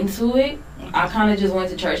really into it. I kind of just went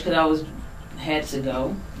to church because had to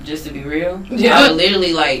go, just to be real. Yeah. I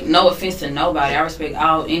literally, like, no offense to nobody. I respect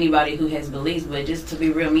anybody who has beliefs, but just to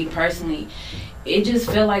be real, me personally, it just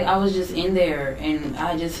felt like I was just in there, and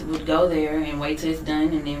I just would go there and wait till it's done,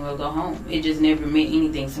 and then we'll go home. It just never meant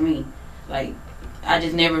anything to me. Like, I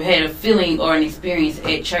just never had a feeling or an experience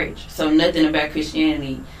at church, so nothing about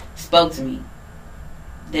Christianity spoke to me.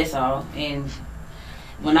 That's all. And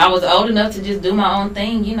when I was old enough to just do my own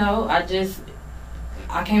thing, you know,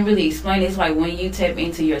 I can't really explain it. It's like when you tap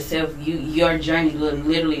into yourself, your journey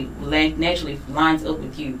literally naturally lines up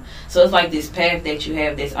with you. So it's like this path that you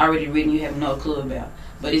have that's already written, you have no clue about.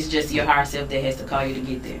 But it's just your higher self that has to call you to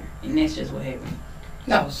get there. And that's just what happened.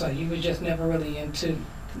 No, so you were just never really into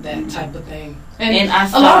that type of thing. And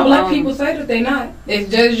a lot of black people say that they're not.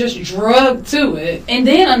 They're just drugged to it. And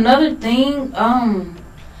then another thing,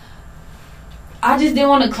 I just didn't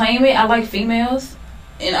want to claim it. I like females.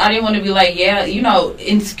 And I didn't want to be like, yeah, you know,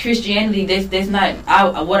 in Christianity, that's not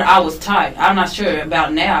what I was taught. I'm not sure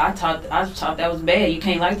about now. I thought that was bad. You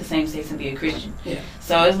can't like the same sex and be a Christian. Yeah.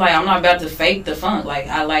 So it's like I'm not about to fake the funk. Like,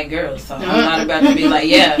 I like girls, so I'm not about to be like,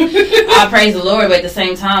 yeah, I praise the Lord, but at the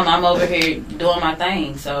same time, I'm over here doing my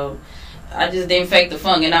thing. So I just didn't fake the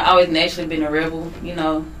funk, and I always naturally been a rebel. You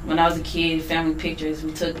know, when I was a kid, family pictures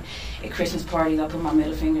we took at Christmas parties, I put my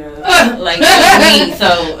middle finger up, like me.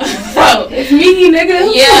 So it's me,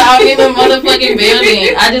 nigga. Yeah, I'm in the motherfucking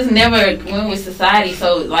building. I just never went with society.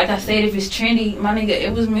 So like I said, if it's trendy, my nigga,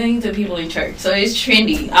 it was millions of people in church, so it's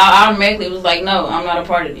trendy. I automatically was like, no, I'm not a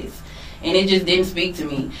part of this, and it just didn't speak to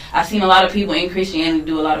me. I've seen a lot of people in Christianity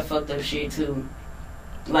do a lot of fucked up shit too.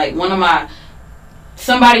 Like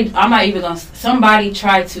somebody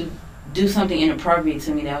tried to do something inappropriate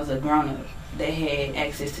to me that was a grown-up that had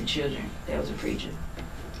access to children, that was a preacher,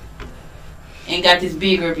 and got this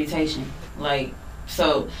big reputation. Like,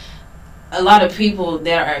 so a lot of people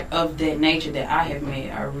that are of that nature that I have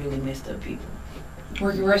met are really messed up people.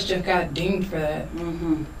 Ricky Rush just got dinged for that.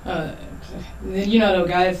 Mm-hmm. You know, the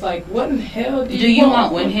guy's like, what in the hell do you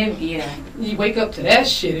want when him? Yeah. You wake up to that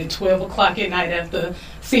shit at 12 o'clock at night after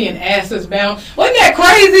seeing asses bound. Wasn't that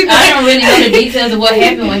crazy? I don't really know the details of what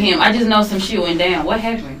happened with him. I just know some shit went down. What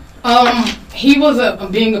happened? He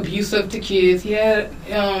was being abusive to kids. He had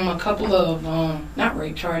a couple of not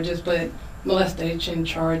rape charges, but molestation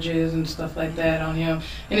charges and stuff like that on him.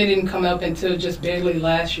 And it didn't come up until just barely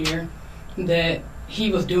last year that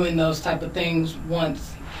he was doing those type of things.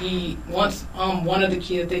 Once one of the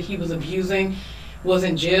kids that he was abusing was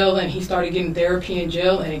in jail, and he started getting therapy in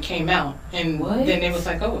jail, and it came out. And then it was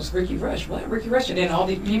like, oh, it's Ricky Rush. What? Ricky Rush? And then all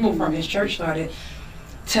these people from his church started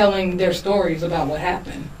telling their stories about what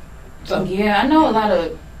happened. So yeah, I know a lot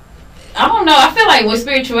of, I don't know, I feel like with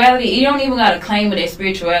spirituality, you don't even got to claim it as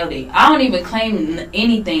spirituality. I don't even claim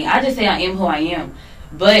anything. I just say I am who I am.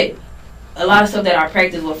 But a lot of stuff that I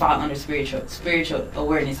practice will fall under spiritual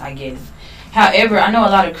awareness, I guess. However, I know a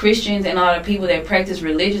lot of Christians and a lot of people that practice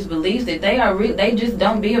religious beliefs that they just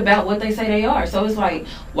don't be about what they say they are. So it's like,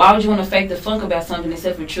 why would you want to fake the funk about something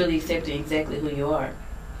except for truly accepting exactly who you are?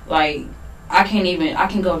 Like, I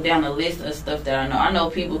can go down a list of stuff that I know. I know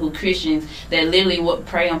people who Christians that literally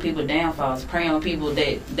prey on people's downfalls, prey on people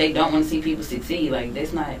that they don't want to see people succeed. Like,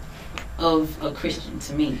 that's not of a Christian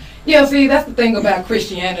to me. Yeah, see, that's the thing about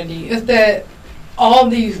Christianity, is that all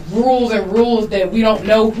these rules that we don't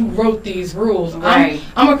know who wrote these rules. Right.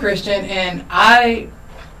 I'm a Christian, and I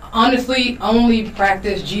honestly only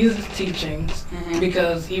practice Jesus' teachings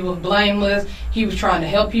because he was blameless. He was trying to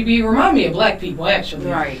help people. He reminded me of black people, actually.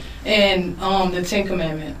 Right. And the Ten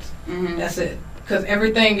Commandments. Mm-hmm. That's it. Because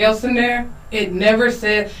everything else in there, it never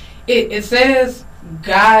said. It says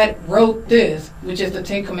God wrote this, which is the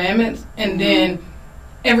Ten Commandments, and then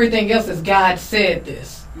everything else is God said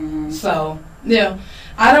this. So, yeah.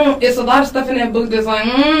 It's a lot of stuff in that book that's like,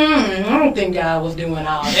 I don't think God was doing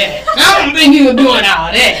all that. I don't think he was doing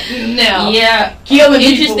all that. No. Yeah. Killing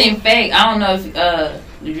Interesting people. fact. I don't know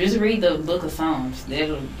if, just read the book of Psalms.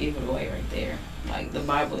 That'll give it away right there. Like, the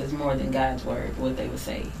Bible is more than God's word, what they would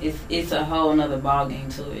say. It's a whole nother ball game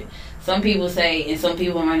to it. Some people say, and some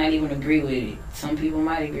people might not even agree with it. Some people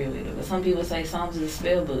might agree with it. But some people say Psalms is a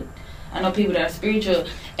spell book. I know people that are spiritual.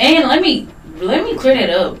 And let me clear that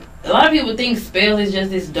up. A lot of people think spell is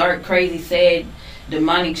just this dark, crazy, sad,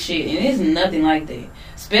 demonic shit. And it's nothing like that.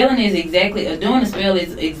 Spelling is doing a spell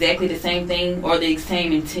is exactly the same thing or the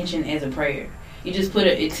same intention as a prayer. You just put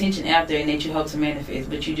an intention out there and that you hope to manifest,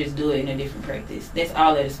 but you just do it in a different practice. That's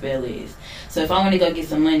all that a spell is. So if I want to go get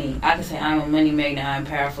some money, I can say I'm a money magnet, I'm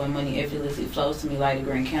powerful, and money effortlessly flows to me like a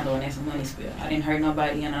green candle, and that's a money spell. I didn't hurt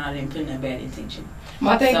nobody, and I didn't put in a bad intention.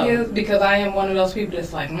 My thing is, because I am one of those people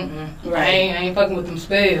that's like, right. I ain't fucking with them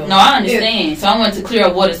spells. No, I understand. So I wanted to clear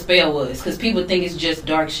up what a spell was, because people think it's just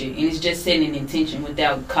dark shit, and it's just setting an intention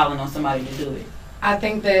without calling on somebody to do it. I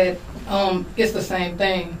think that it's the same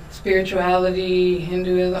thing. Spirituality,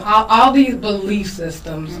 Hinduism, all these belief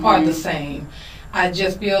systems are the same. I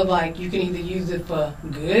just feel like you can either use it for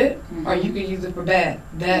good or you can use it for bad.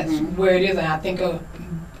 That's where it is. And I think a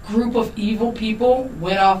group of evil people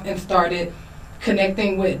went off and started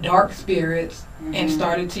connecting with dark spirits and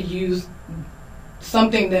started to use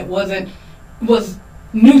something that was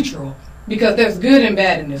neutral, because there's good and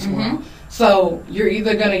bad in this world. So you're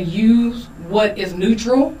either going to use what is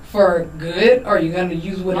neutral for good, or you're going to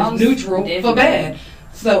use what is neutral for bad.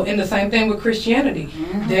 So, and the same thing with Christianity.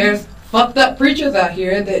 There's fucked up preachers out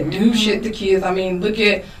here that do shit to kids. I mean, look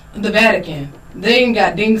at the Vatican. They ain't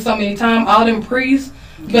got dinged so many times, all them priests.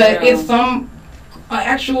 But it's some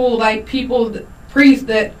actual, like, people, priests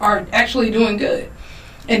that are actually doing good.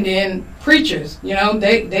 And then preachers, you know,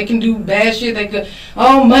 they can do bad shit. They could,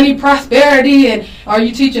 money, prosperity. And are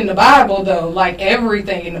you teaching the Bible, though? Like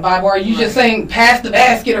everything in the Bible? Or are you just saying, pass the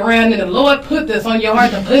basket around and the Lord put this on your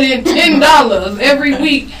heart to put in $10 every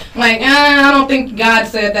week? Like, I don't think God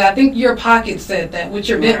said that. I think your pocket said that with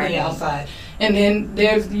your Bentley outside. And then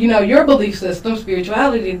there's, you know, your belief system,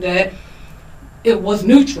 spirituality, that it was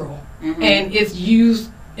neutral. And it's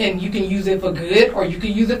used. And you can use it for good or you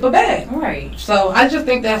can use it for bad. Right. So I just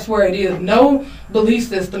think that's where it is. No belief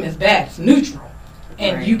system is bad. It's neutral.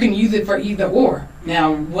 And you can use it for either or.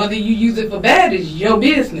 Now, whether you use it for bad is your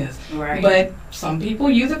business. Right. But some people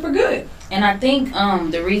use it for good. And I think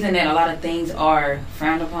the reason that a lot of things are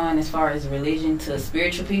frowned upon as far as religion to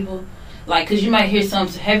spiritual people, like, because you might hear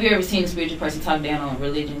have you ever seen a spiritual person talk down on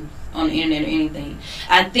religion on the internet or anything?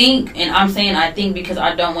 I think, and I'm saying I think because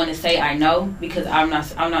I don't want to say I know, because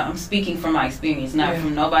I'm speaking from my experience, not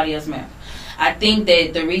from nobody else's mouth. I think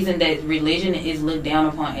that the reason that religion is looked down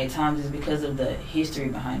upon at times is because of the history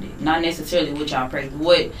behind it, not necessarily what y'all practice,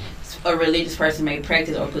 what a religious person may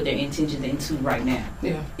practice or put their intentions into right now.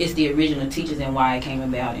 Yeah, it's the original teachers and why it came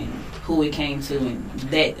about and who it came to and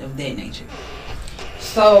that of that nature.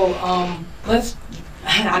 So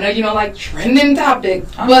I know you don't like trending topics,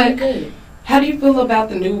 but how do you feel about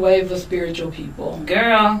the new wave of spiritual people?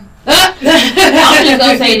 Girl, I'm just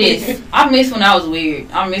gonna say this. I miss when I was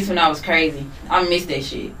weird. I miss when I was crazy. I miss that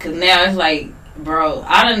shit. Because now it's like, bro,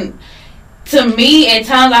 to me, at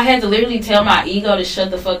times I had to literally tell my ego to shut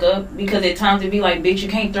the fuck up. Because at times it'd be like, bitch, you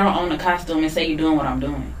can't throw on a costume and say you're doing what I'm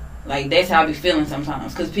doing. Like, that's how I be feeling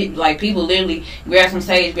sometimes. Because people literally grab some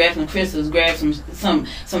sage, grab some crystals, grab some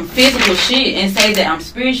physical shit and say that I'm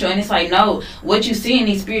spiritual. And it's like, no, what you see in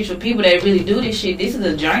these spiritual people that really do this shit, this is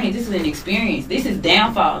a journey, this is an experience, this is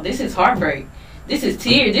downfall, this is heartbreak, this is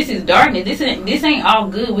tears, this is darkness, this ain't all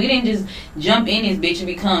good. We didn't just jump in this bitch and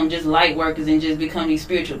become just light workers and just become these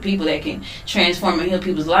spiritual people that can transform and heal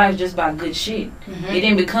people's lives just by good shit. It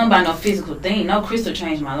didn't become by no physical thing. No crystal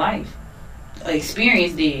changed my life.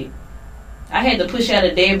 Experience did. I had to push out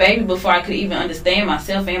a dead baby before I could even understand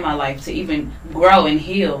myself and my life to even grow and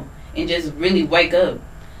heal and just really wake up.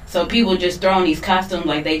 So people just throwing these costumes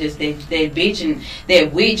like they bitch and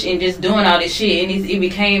that witch and just doing all this shit, and it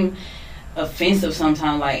became offensive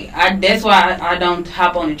sometimes. Like that's why I don't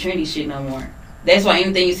hop on the trendy shit no more. That's why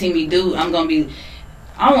anything you see me do, I'm gonna be,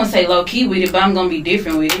 I don't want to say low key with it, but I'm gonna be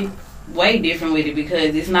different with it, way different with it,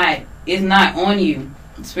 because it's not on you.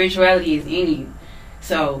 Spirituality is in you.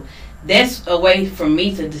 So that's a way for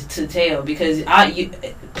me to tell, because you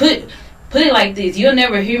put it like this: you'll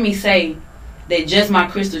never hear me say that just my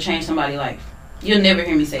crystal changed somebody's life. You'll never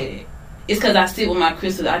hear me say that. It's because I sit with my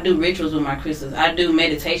crystals. I do rituals with my crystals. I do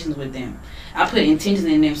meditations with them. I put intentions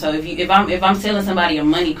in them. So if I'm selling somebody a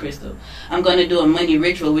money crystal, I'm going to do a money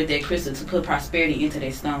ritual with that crystal to put prosperity into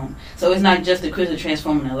their stone. So it's not just the crystal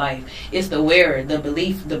transforming their life. It's the wearer, the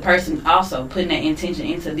belief, the person also putting that intention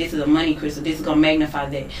into, this is a money crystal. This is going to magnify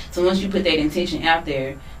that. So once you put that intention out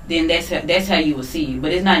there, then that's how you will see it.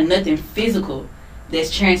 But it's not nothing physical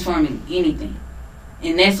that's transforming anything.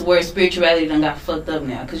 And that's where spirituality done got fucked up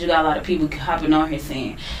now, because you got a lot of people hopping on here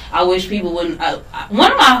saying, I wish people wouldn't.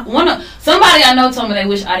 Somebody I know told me they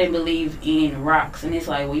wish I didn't believe in rocks, and it's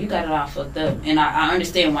like, well, you got it all fucked up. And I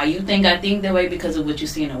understand why you think I think that way, because of what you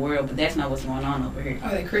see in the world, but that's not what's going on over here.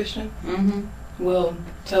 Are they Christian? Well,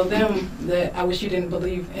 tell them that I wish you didn't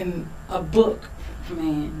believe in a book.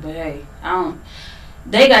 Man, but hey, I don't.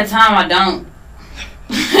 They got time, I don't.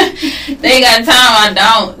 They got time, I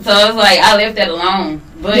don't. So it's like I left that alone.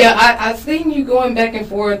 But yeah, I seen you going back and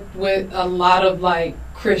forth with a lot of like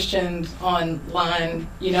Christians online,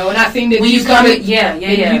 you know, and I seen that when you started,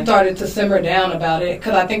 you started to simmer down about it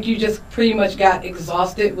because I think you just pretty much got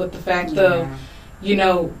exhausted with the fact of, you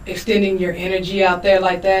know, extending your energy out there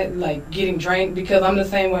like that, like getting drained. Because I'm the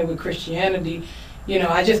same way with Christianity, you know,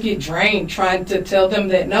 I just get drained trying to tell them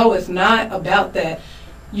that no, it's not about that.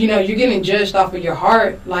 You know, you're getting judged off of your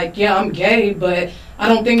heart. Like, yeah, I'm gay, but I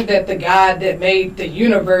don't think that the God that made the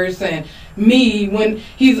universe and me, when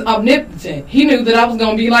he's omnipotent, he knew that I was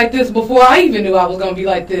going to be like this before I even knew I was going to be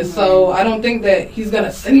like this. Mm-hmm. So I don't think that he's going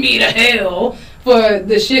to send me to hell for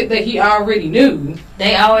the shit that he already knew.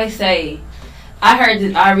 They always say,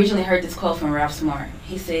 I originally heard this quote from Ralph Smart.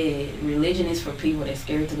 He said, religion is for people that's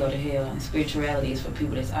scared to go to hell, and spirituality is for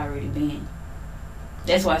people that's already been.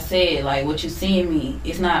 That's why I said, like, what you see in me,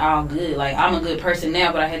 it's not all good. Like, I'm a good person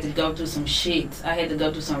now, but I had to go through some shit. I had to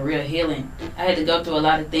go through some real healing. I had to go through a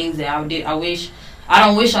lot of things that I did. I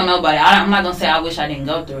don't wish on nobody. I'm not going to say I wish I didn't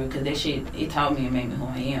go through it, because that shit, it taught me and made me who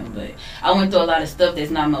I am. But I went through a lot of stuff that's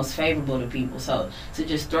not most favorable to people. So to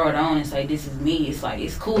just throw it on and say, this is me, it's like,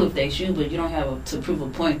 it's cool if that's you, but you don't have to prove a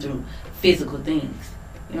point through physical things.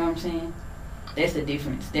 You know what I'm saying? That's the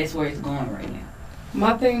difference. That's where it's going right now.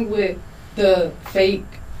 My thing with the fake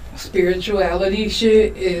spirituality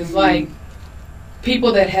shit is like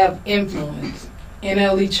people that have influence.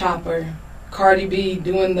 NLE Chopper, Cardi B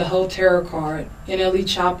doing the whole tarot card, NLE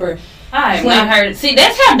Chopper. I have not heard. See,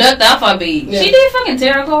 that's how ducked off I be. Yeah. She did fucking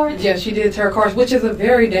tarot cards? Yeah, she did tarot cards, which is a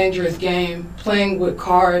very dangerous game, playing with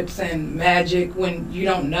cards and magic when you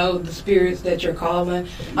don't know the spirits that you're calling.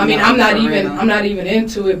 I mean, I'm not even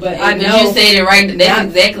into it, but I know. You said it right. That's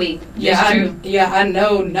exactly. Yeah, true. I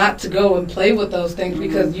know not to go and play with those things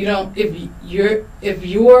because you don't. If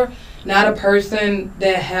you're not a person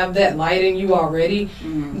that have that light in you already,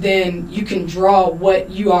 then you can draw what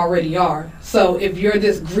you already are. So if you're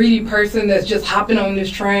this greedy person that's just hopping on this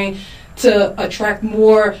train to attract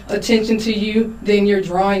more attention to you, then you're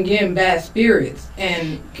drawing in bad spirits.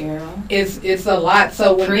 And girl, it's a lot.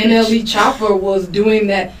 So when NLE Chopper was doing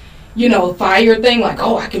that, you know, fire thing, like,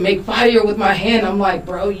 oh, I can make fire with my hand, I'm like,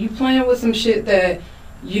 bro, you playing with some shit that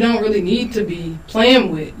you don't really need to be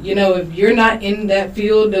playing with. You know, if you're not in that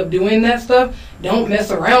field of doing that stuff, don't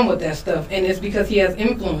mess around with that stuff. And it's because he has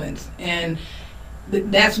influence. And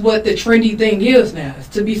that's what the trendy thing is now, is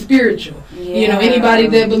to be spiritual. Yeah. You know, anybody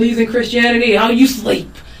that believes in Christianity, oh, you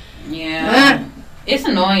sleep. Yeah. It's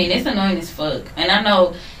annoying. It's annoying as fuck. And I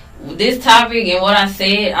know this topic and what I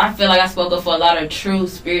said, I feel like I spoke up for a lot of true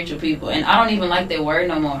spiritual people. And I don't even like that word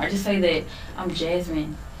no more. I just say that I'm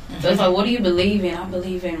Jasmine. So it's like, what do you believe in? I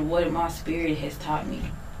believe in what my spirit has taught me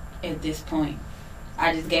at this point.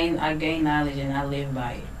 I gain knowledge and I live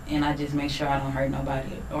by it. And I just make sure I don't hurt nobody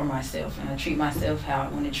or myself. And I treat myself how I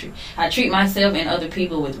want to treat. I treat myself and other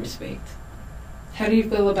people with respect. How do you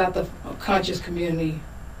feel about the conscious community?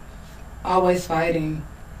 Always fighting,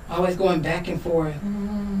 always going back and forth.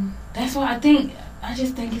 That's why I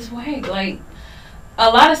just think it's whack. Like, a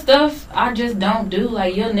lot of stuff I just don't do.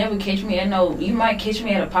 Like, you'll never catch me you might catch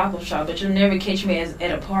me at a pop-up shop, but you'll never catch me at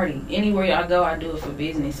a party. Anywhere I go, I do it for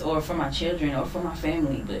business or for my children or for my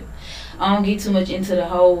family. But I don't get too much into the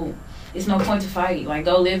whole, it's no point to fight. Like,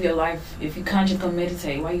 go live your life. If you conscious, go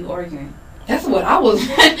meditate. Why you arguing? That's what I was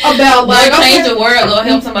about. Like, go change the world. Go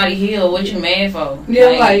help somebody heal. What you mad for?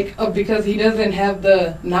 Yeah, because he doesn't have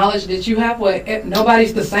the knowledge that you have.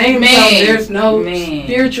 Nobody's the same. Man, so there's no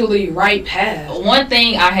spiritually right path. One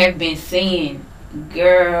thing I have been seeing,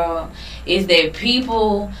 girl, is that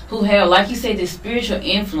people who have, like you said, this spiritual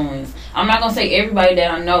influence. I'm not gonna say everybody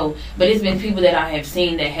that I know, but it's been people that I have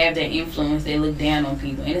seen that have that influence. They look down on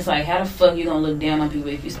people, and it's like, how the fuck you gonna look down on people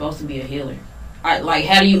if you're supposed to be a healer? Like,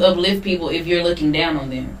 how do you uplift people if you're looking down on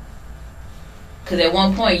them? Because at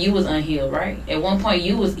one point you was unhealed, right? At one point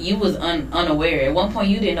you was unaware. At one point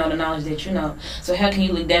you didn't know the knowledge that you know. So how can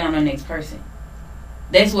you look down on the next person?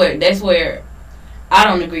 That's where I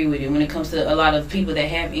don't agree with it when it comes to a lot of people that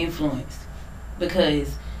have influence.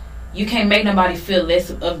 Because you can't make nobody feel less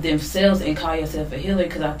of themselves and call yourself a healer.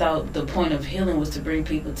 Because I thought the point of healing was to bring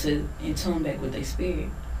people in tune back with their spirit.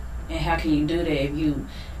 And how can you do that if you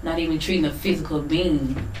not even treating a physical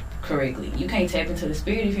being correctly? You can't tap into the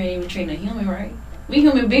spirit if you ain't even treating a human right. We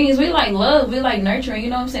human beings, we like love, we like nurturing, you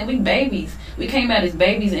know what I'm saying? We babies. We came out as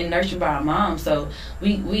babies and nurtured by our mom, so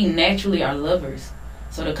we naturally are lovers.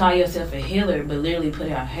 So to call yourself a healer but literally put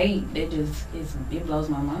out hate, it blows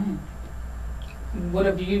my mind. What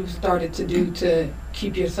have you started to do to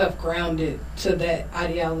keep yourself grounded to that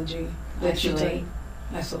ideology that you take?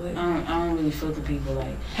 Isolate. I don't really fuck with people.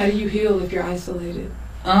 Like, how do you heal if you're isolated?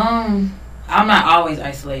 I'm not always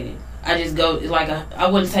isolated. I just go like I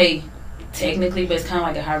wouldn't say technically, but it's kind of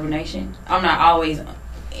like a hibernation. I'm not always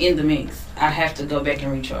in the mix. I have to go back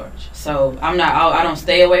and recharge. So I don't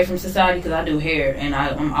stay away from society because I do hair and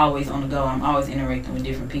I'm always on the go. I'm always interacting with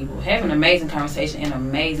different people, having amazing conversation and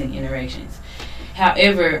amazing interactions.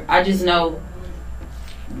 However, I just know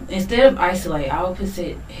instead of isolate, I would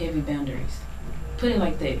set heavy boundaries. Put it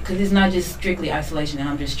like that, because it's not just strictly isolation and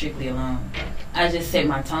I'm just strictly alone. I just set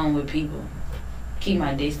my tone with people, keep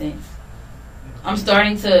my distance. I'm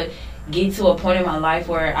starting to get to a point in my life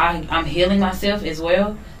where I'm healing myself as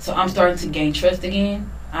well. So I'm starting to gain trust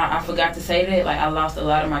again. I forgot to say that. Like, I lost a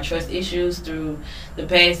lot of my trust issues through the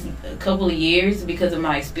past couple of years because of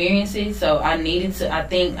my experiences. So I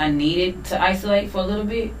think I needed to isolate for a little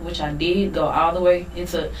bit, which I did, go all the way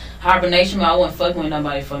into hibernation. But I wasn't fucking with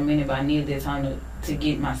nobody for a minute, but I needed that time to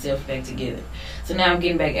get myself back together. So now I'm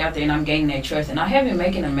getting back out there and I'm gaining that trust. And I have been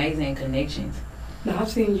making amazing connections. Now, I've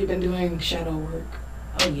seen you've been doing shadow work.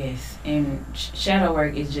 Oh, yes. And shadow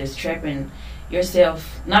work is just trapping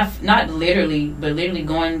yourself, not literally, but literally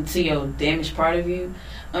going to your damaged part of you,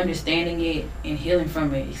 understanding it and healing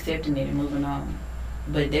from it, accepting it and moving on.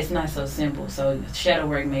 But that's not so simple. So shadow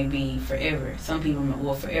work may be forever. Some people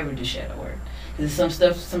will forever do shadow work. Because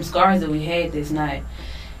some scars that we had it's not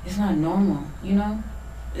normal, you know?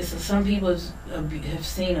 Some people have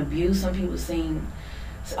seen abuse, some people have seen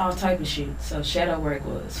all type of shit. So shadow work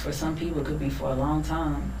was, for some people, could be for a long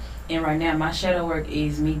time. And right now, my shadow work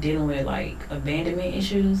is me dealing with, like, abandonment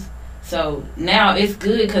issues. So now it's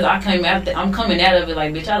good because I'm coming out of it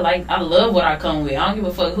like, bitch, I love what I come with. I don't give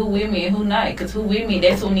a fuck who with me and who not. Because who with me,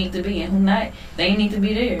 that's who needs to be. And who not, they ain't need to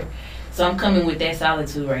be there. So I'm coming with that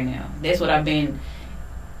solitude right now. That's what I've been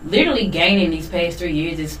literally gaining these past 3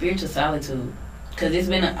 years, is spiritual solitude. Because it's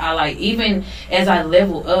been, even as I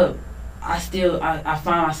level up, I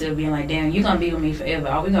find myself being like, damn, you gonna be with me forever.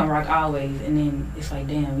 Are we gonna rock always? And then it's like,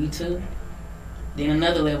 damn, you too? Then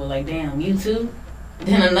another level, like, damn, you too?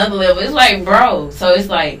 Then another level. It's like, bro. So it's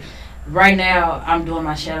like, right now, I'm doing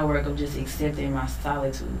my shadow work of just accepting my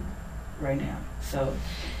solitude right now. So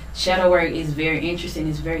shadow work is very interesting.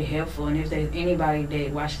 It's very helpful. And if there's anybody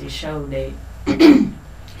that watched this show that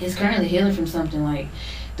is currently healing from something, like,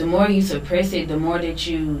 the more you suppress it, the more that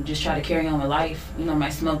you just try to carry on with life. You know,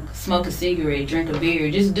 might smoke a cigarette, drink a beer,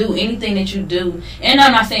 just do anything that you do. And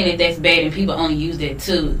I'm not saying that that's bad and people only use that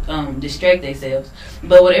to distract themselves.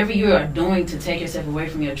 But whatever you are doing to take yourself away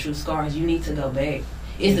from your true scars, you need to go back.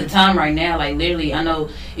 It's the time right now. Like, literally, I know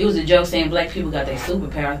it was a joke saying black people got their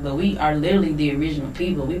superpowers, but we are literally the original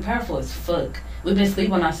people. We powerful as fuck. We've been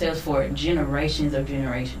sleeping on ourselves for generations of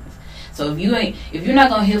generations. So if you're not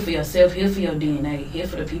gonna heal for yourself, heal for your DNA, heal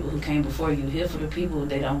for the people who came before you, heal for the people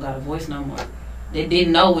that don't got a voice no more, that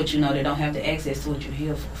didn't know what you know, that don't have the access to what you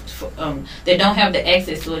heal for, that don't have the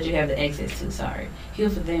access to what you have the access to. Sorry, heal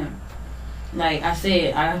for them. Like I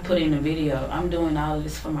said, I put in a video. I'm doing all of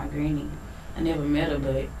this for my granny. I never met her,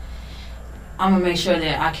 but I'm gonna make sure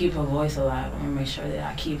that I keep her voice alive. I'm gonna make sure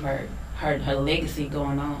that I keep her legacy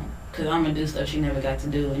going on. Cause I'm gonna do stuff she never got to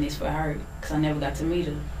do, and it's for her. Cause I never got to meet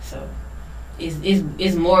her. So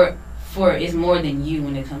it's more than you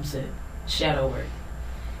when it comes to shadow work.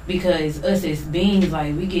 Because us as beings,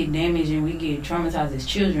 like, we get damaged and we get traumatized as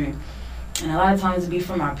children, and a lot of times it be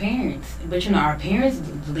from our parents. But you know, our parents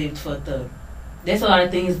lived fucked up. That's a lot of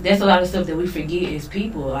things. That's a lot of stuff that we forget as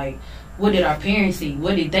people. Like, what did our parents see?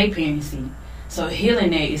 What did they parents see? So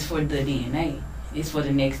healing that is for the DNA. It's for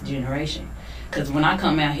the next generation. Because when I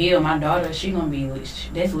come out here, my daughter, she going to be,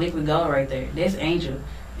 that's liquid gold right there. That's angel.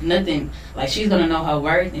 Nothing, like, she's going to know her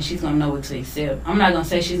worth and she's going to know what to accept. I'm not going to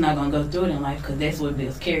say she's not going to go through it in life because that's what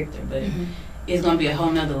builds character. But it's going to be a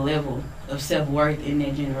whole nother level of self-worth in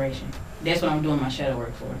that generation. That's what I'm doing my shadow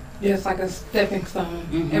work for. Yeah, it's like a stepping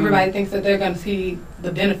stone. Everybody thinks that they're going to see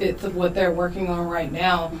the benefits of what they're working on right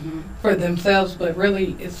now for themselves, but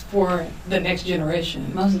really it's for the next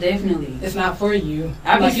generation. Most definitely. It's not for you.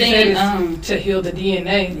 I've like been saying, it's to heal the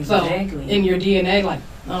DNA. Exactly. So in your DNA, like,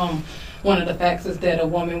 one of the facts is that a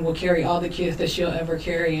woman will carry all the kids that she'll ever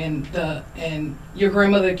carry, and your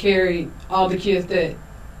grandmother carried all the kids that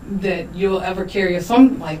you'll ever carry, or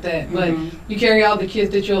something like that. But you carry all the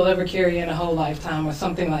kids that you'll ever carry in a whole lifetime, or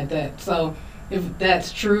something like that. So if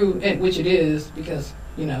that's true, and which it is, because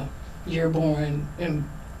you know you're born and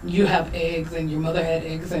you have eggs, and your mother had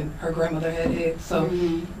eggs, and her grandmother had eggs, so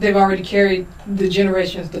they've already carried the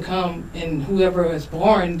generations to come, and whoever is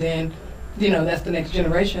born, then you know that's the next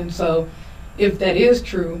generation. So if that is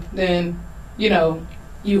true, then you know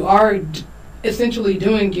you are essentially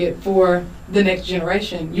doing it for the next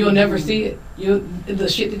generation. You'll never see it. The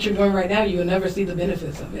shit that you're doing right now, you'll never see the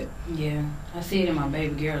benefits of it. Yeah, I see it in my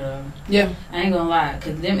baby girl though. Yeah, I ain't gonna lie,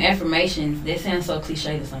 cause them affirmations, they sound so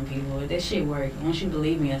cliche to some people, but that shit work. Once you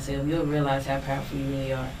believe in yourself, you'll realize how powerful you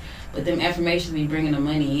really are. But them affirmations be bringing the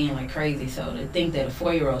money in like crazy. So to think that a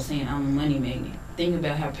 4-year-old saying I'm a money magnet, think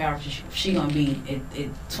about how powerful she gonna be at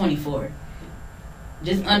 24.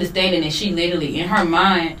 Just understanding that she literally in her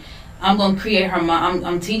mind, I'm gonna create her mind.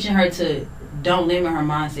 I'm teaching her to don't limit her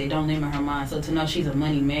mindset, don't limit her mind. So to know she's a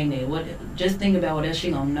money magnet, just think about what else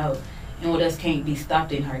she gonna know, and what else can't be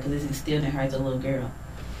stopped in her because it's instilled in her as a little girl.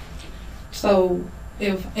 So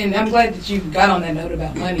and I'm glad that you got on that note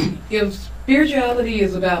about money. If spirituality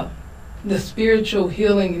is about the spiritual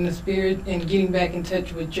healing and the spirit and getting back in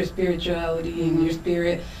touch with your spirituality and your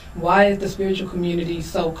spirit, why is the spiritual community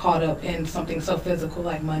so caught up in something so physical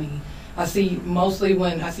like money? I see mostly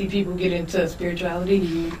when I see people get into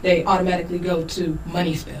spirituality, they automatically go to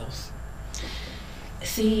money spells.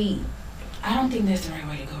 See, I don't think that's the right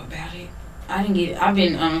way to go about it. I've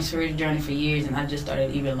been on a spiritual journey for years, and I just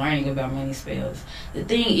started even learning about money spells. The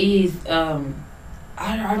thing is,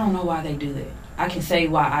 I don't know why they do that. I can say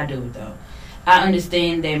why I do it though. I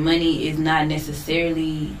understand that money is not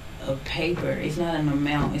necessarily a paper. It's not an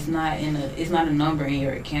amount. It's not a number in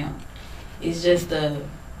your account. It's just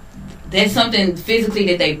there's something physically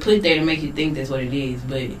that they put there to make you think that's what it is.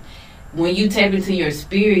 But when you tap into your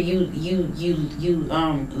spirit, you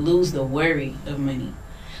lose the worry of money.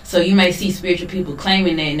 So you may see spiritual people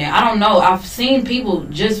claiming that. Now, I don't know. I've seen people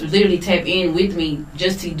just literally tap in with me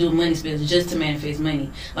just to do money spells, just to manifest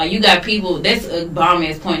money. Like, you got people, that's a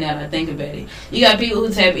bomb-ass point out I think about it. You got people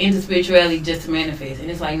who tap into spirituality just to manifest.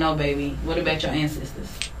 And it's like, no, baby. What about your ancestors?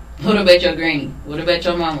 What about your granny? What about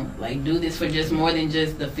your mama? Like, do this for just more than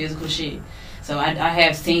just the physical shit. So I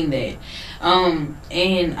have seen that.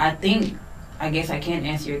 And I guess I can't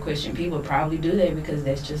answer your question. People probably do that because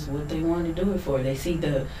that's just what they want to do it for. They see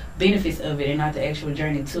the benefits of it and not the actual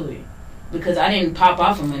journey to it. Because I didn't pop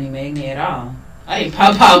off a money magnet at all. I didn't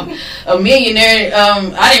pop off a millionaire.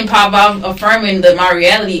 I didn't pop off affirming my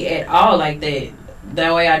reality at all like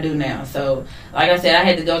that way I do now. So, like I said, I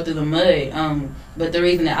had to go through the mud. But the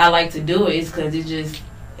reason that I like to do it is because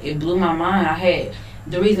it blew my mind.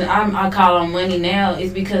 The reason I call on money now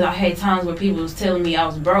is because I had times where people was telling me I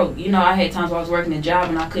was broke. You know, I had times where I was working a job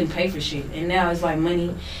and I couldn't pay for shit. And now it's like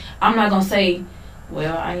money. I'm not going to say,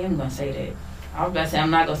 well, I am going to say that. I was about to say I'm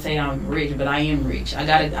not going to say I'm rich, but I am rich. I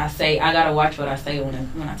gotta watch what I say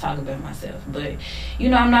when I talk about myself. But, you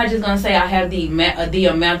know, I'm not just going to say I have the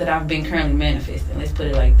amount that I've been currently manifesting. Let's put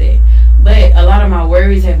it like that. But a lot of my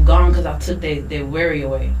worries have gone because I took that worry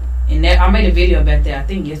away. And I made a video about that, I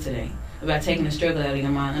think, yesterday. About taking the struggle out of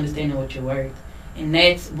your mind, understanding what you're worth. And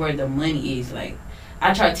that's where the money is. Like,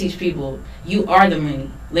 I try to teach people, you are the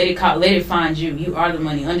money. Let it find you. You are the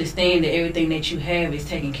money. Understand that everything that you have is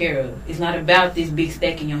taken care of. It's not about this big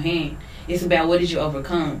stack in your hand. It's about what did you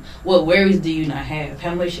overcome? What worries do you not have?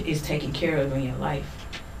 How much is taken care of in your life?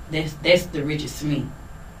 That's the richest to me.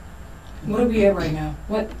 What are we at right now?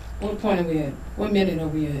 What point are we at? What minute are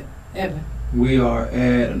we at, Evan? We are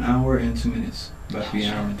at 1 hour and 2 minutes. About to be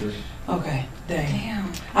 1 hour and 3. Okay,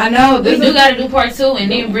 damn. I know. We do got to do part 2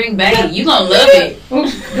 and then bring back. You gonna love it.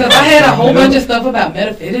 Because I had a whole bunch of stuff about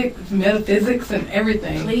metaphysics and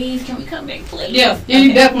everything. Please, can we come back, please? Yeah,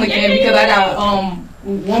 you definitely can, because I got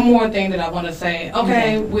one more thing that I want to say.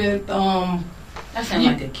 Okay, with That sounds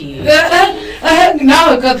like a kid.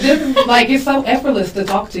 No, because this is like, it's so effortless to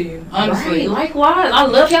talk to you, honestly. Right, likewise. I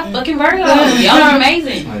love y'all fucking Virgo. Y'all are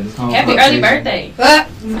amazing. Happy early birthday.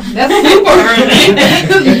 That's super early.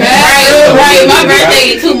 Right. My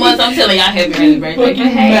birthday in 2 months. I'm telling y'all happy early birthday.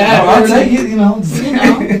 Hey, I'll take it, you know.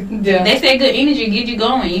 Yeah. They say good energy get you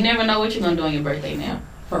going. You never know what you're going to do on your birthday now.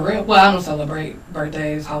 For real? Well, I don't celebrate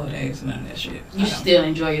birthdays, holidays, none of that shit. You still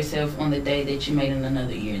enjoy yourself on the day that you made in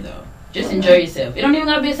another year, though. Just enjoy yourself. It don't even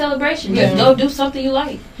gotta be a celebration. Just go do something you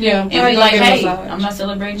like. Yeah. And be like, hey, I'm not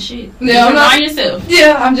celebrating shit. Yeah, just remind yourself.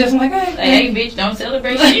 Yeah, I'm just like, hey, bitch, don't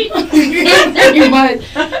celebrate shit. Pretty much.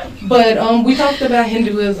 But we talked about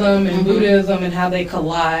Hinduism and Buddhism and how they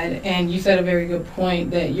collide. And you said a very good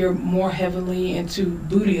point that you're more heavily into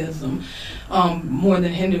Buddhism more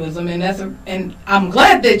than Hinduism. And I'm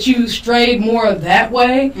glad that you strayed more that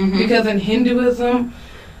way, because in Hinduism,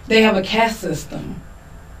 they have a caste system.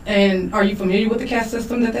 And are you familiar with the caste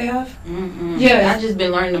system that they have? Yeah, I've just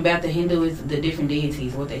been learning about the Hindus, the different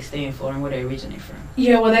deities, what they stand for, and where they originate from.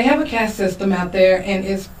 Yeah, well, they have a caste system out there, and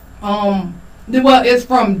it's it's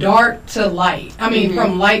from dark to light. I mean,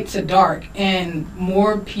 from light to dark, and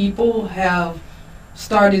more people have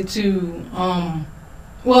started to,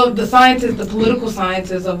 the scientists, the political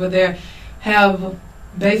scientists over there have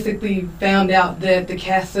basically found out that the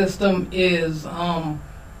caste system is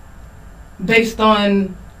based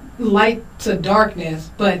on light to darkness,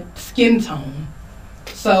 but skin tone.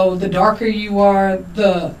 So the darker you are,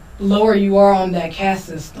 the lower you are on that caste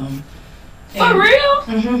system. For real?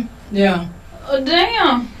 Mm-hmm. Yeah. Oh,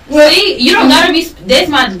 damn. Well, see, you don't gotta be.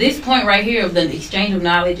 This point right here of the exchange of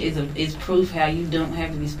knowledge is proof how you don't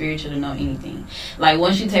have to be spiritual to know anything. Like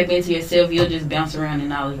once you tap into yourself, you'll just bounce around and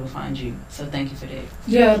knowledge will find you. So thank you for that.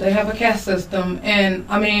 Yeah, they have a caste system, and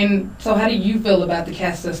I mean, so how do you feel about the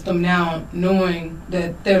caste system now, knowing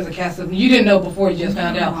that there's a caste system? You didn't know before, you just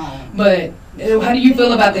found out. But how do you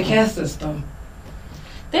feel about the caste system?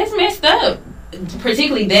 That's messed up.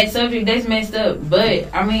 Particularly that subject, that's messed up. But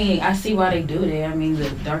I mean, I see why they do that. I mean, the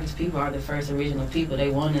darkest people are the first original people. They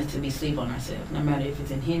want us to be sleep on ourselves, no matter if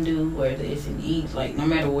it's in Hindu or if it's in East, like no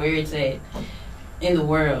matter where it's at in the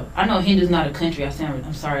world. I know Hindu's not a country.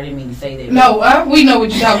 I'm sorry, I didn't mean to say that. No, we know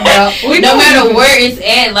what you're talking about. No matter where it's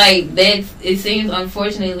at, like it seems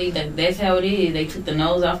unfortunately that's how it is. They took the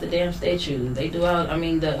nose off the damn statue. They do all. I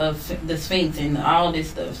mean, the Sphinx and all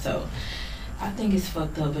this stuff. So. I think it's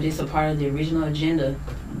fucked up, but it's a part of the original agenda.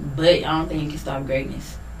 But I don't think it can stop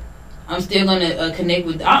greatness. I'm still gonna connect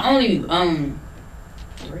with. I only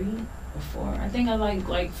 3 or 4. I think I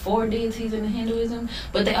like 4 deities in the Hinduism,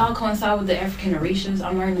 but they all coincide with the African Orishas.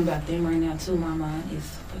 I'm learning about them right now too. My mind is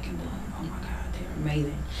fucking blown. Oh my god, they're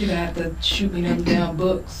amazing. You're gonna have to shoot me them down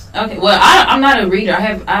books. Okay, well I'm not a reader.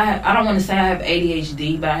 I don't want to say I have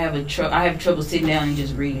ADHD, but I have trouble sitting down and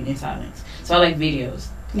just reading in silence. So I like videos.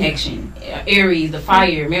 Action, Aries, the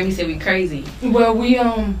fire. Man, we said we crazy. Well,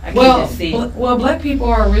 black people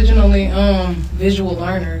are originally visual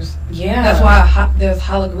learners. Yeah, that's why there's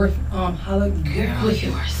holographic. Girl,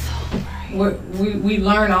 you are so right. We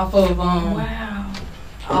learn off of wow.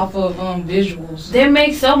 Off of visuals. That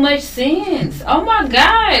makes so much sense. Oh my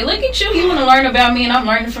god, look at you! You want to learn about me, and I'm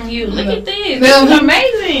learning from you. Look at this. This is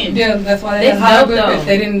amazing. Yeah, that's why they had hieroglyphics.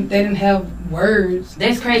 They didn't have words.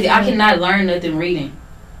 That's crazy. I cannot learn nothing reading.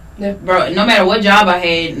 Yeah. Bro, no matter what job I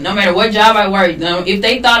had, no matter what job I worked, if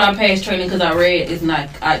they thought I passed training because I read, it's not.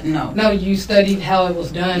 No. No, you studied how it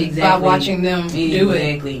was done by watching them do it.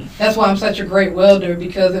 Exactly. That's why I'm such a great welder,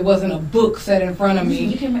 because it wasn't a book set in front of me.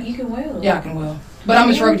 You can weld. Yeah, I can weld. But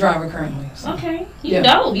I'm a truck driver currently. So. Okay,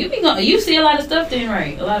 dope. You see a lot of stuff then,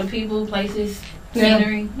 right? A lot of people, places,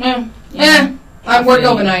 scenery. Yeah. I work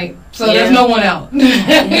overnight, so there's no one out. Do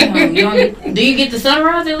you get the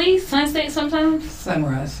sunrise at least? Sunset sometimes?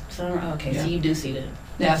 Sunrise. Okay, so you do see that.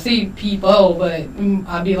 Yeah, I see people, but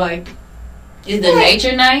I'd be like... Is the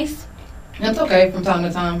nature nice? That's okay from time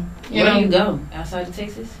to time. Where do you go? Outside of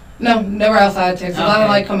Texas? No, never outside Texas. Okay. I don't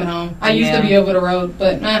like coming home. I used to be over the road,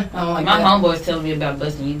 but I don't like My that. homeboys telling me about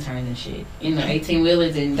busting U-turns and shit.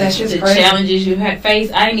 18-wheelers and the crazy. Challenges you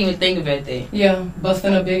face. I didn't even think about that. Yeah,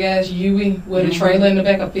 busting a big-ass Yui with a trailer in the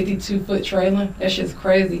back, a 52-foot trailer. That shit's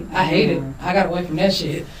crazy. I hate it. I got away from that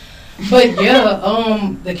shit. But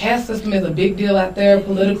yeah, the caste system is a big deal out there.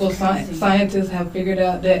 Political scientists have figured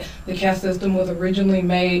out that the caste system was originally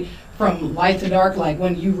made from light to dark. Like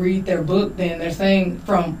when you read their book, then they're saying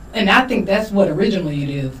and I think that's what originally it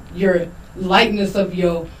is. Your lightness of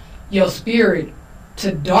your spirit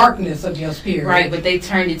to darkness of your spirit. Right, but they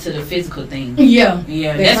turned it to the physical thing. Yeah.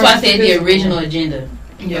 That's why I said the original agenda.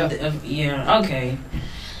 Yeah. Okay.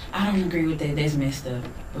 I don't agree with that. That's messed up.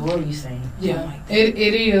 But what were you saying? Yeah, like it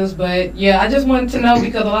is. But yeah, I just wanted to know,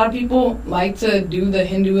 because a lot of people like to do the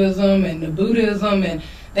Hinduism and the Buddhism, and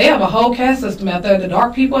they have a whole caste system out there. The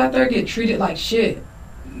dark people out there get treated like shit.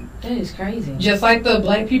 That is crazy. Just like the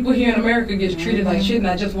black people here in America gets treated like shit. And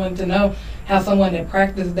I just wanted to know how someone that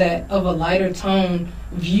practiced that of a lighter tone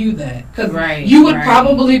view that. Because you would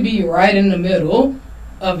probably be right in the middle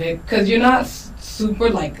of it, because you're not super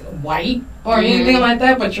like white or anything like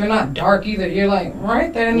that, but you're not dark either. You're like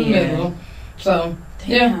right there in the middle. So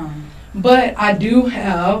but I do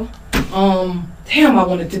have I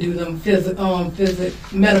wanted to do them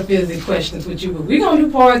metaphysics questions with you, but we're gonna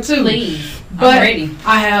do part 2. Please. But I'm ready.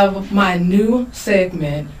 I have my new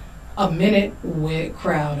segment, A Minute with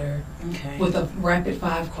Crowder, with a rapid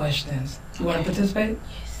 5 questions. You want to participate?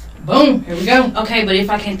 Yes. Boom, here we go. Okay, but if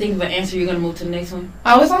I can't think of an answer, you're going to move to the next one?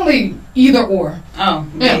 Oh, it's only either or. Oh,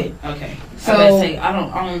 yeah. Okay. So, I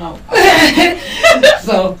don't know.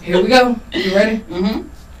 So, here we go. You ready? Mm-hmm.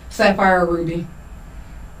 Sapphire or ruby?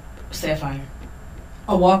 Sapphire.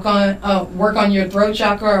 Work on your throat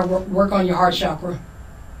chakra or work on your heart chakra?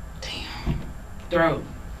 Damn. Throat.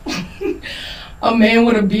 A man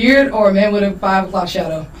with a beard or a man with a 5 o'clock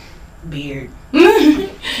shadow? Beard.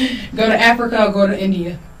 Go to Africa or go to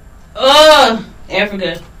India?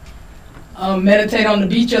 Africa. Meditate on the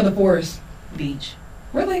beach or the forest? Beach.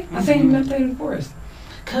 Really? I seen you meditate in the forest.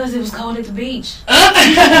 Cause it was cold at the beach.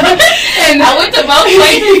 And I went to both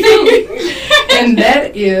places too. And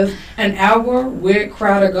that is an hour with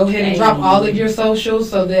Crowder. Go ahead and drop all of your socials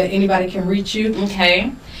so that anybody can reach you.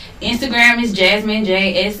 Okay. Instagram is Jasmine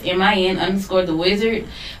JSMIN _ the Wizard.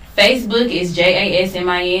 Facebook is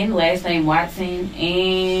JASMIN, last name Watson,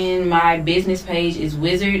 and my business page is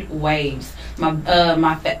Wizard Waves. My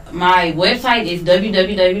website is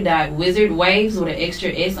www.wizardwaves with an extra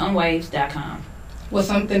S on waves.com. What's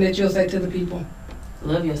something that you'll say to the people?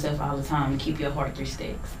 Love yourself all the time and keep your heart 3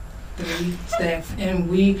 stacks. 3 stacks. And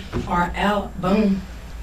we are out. Boom.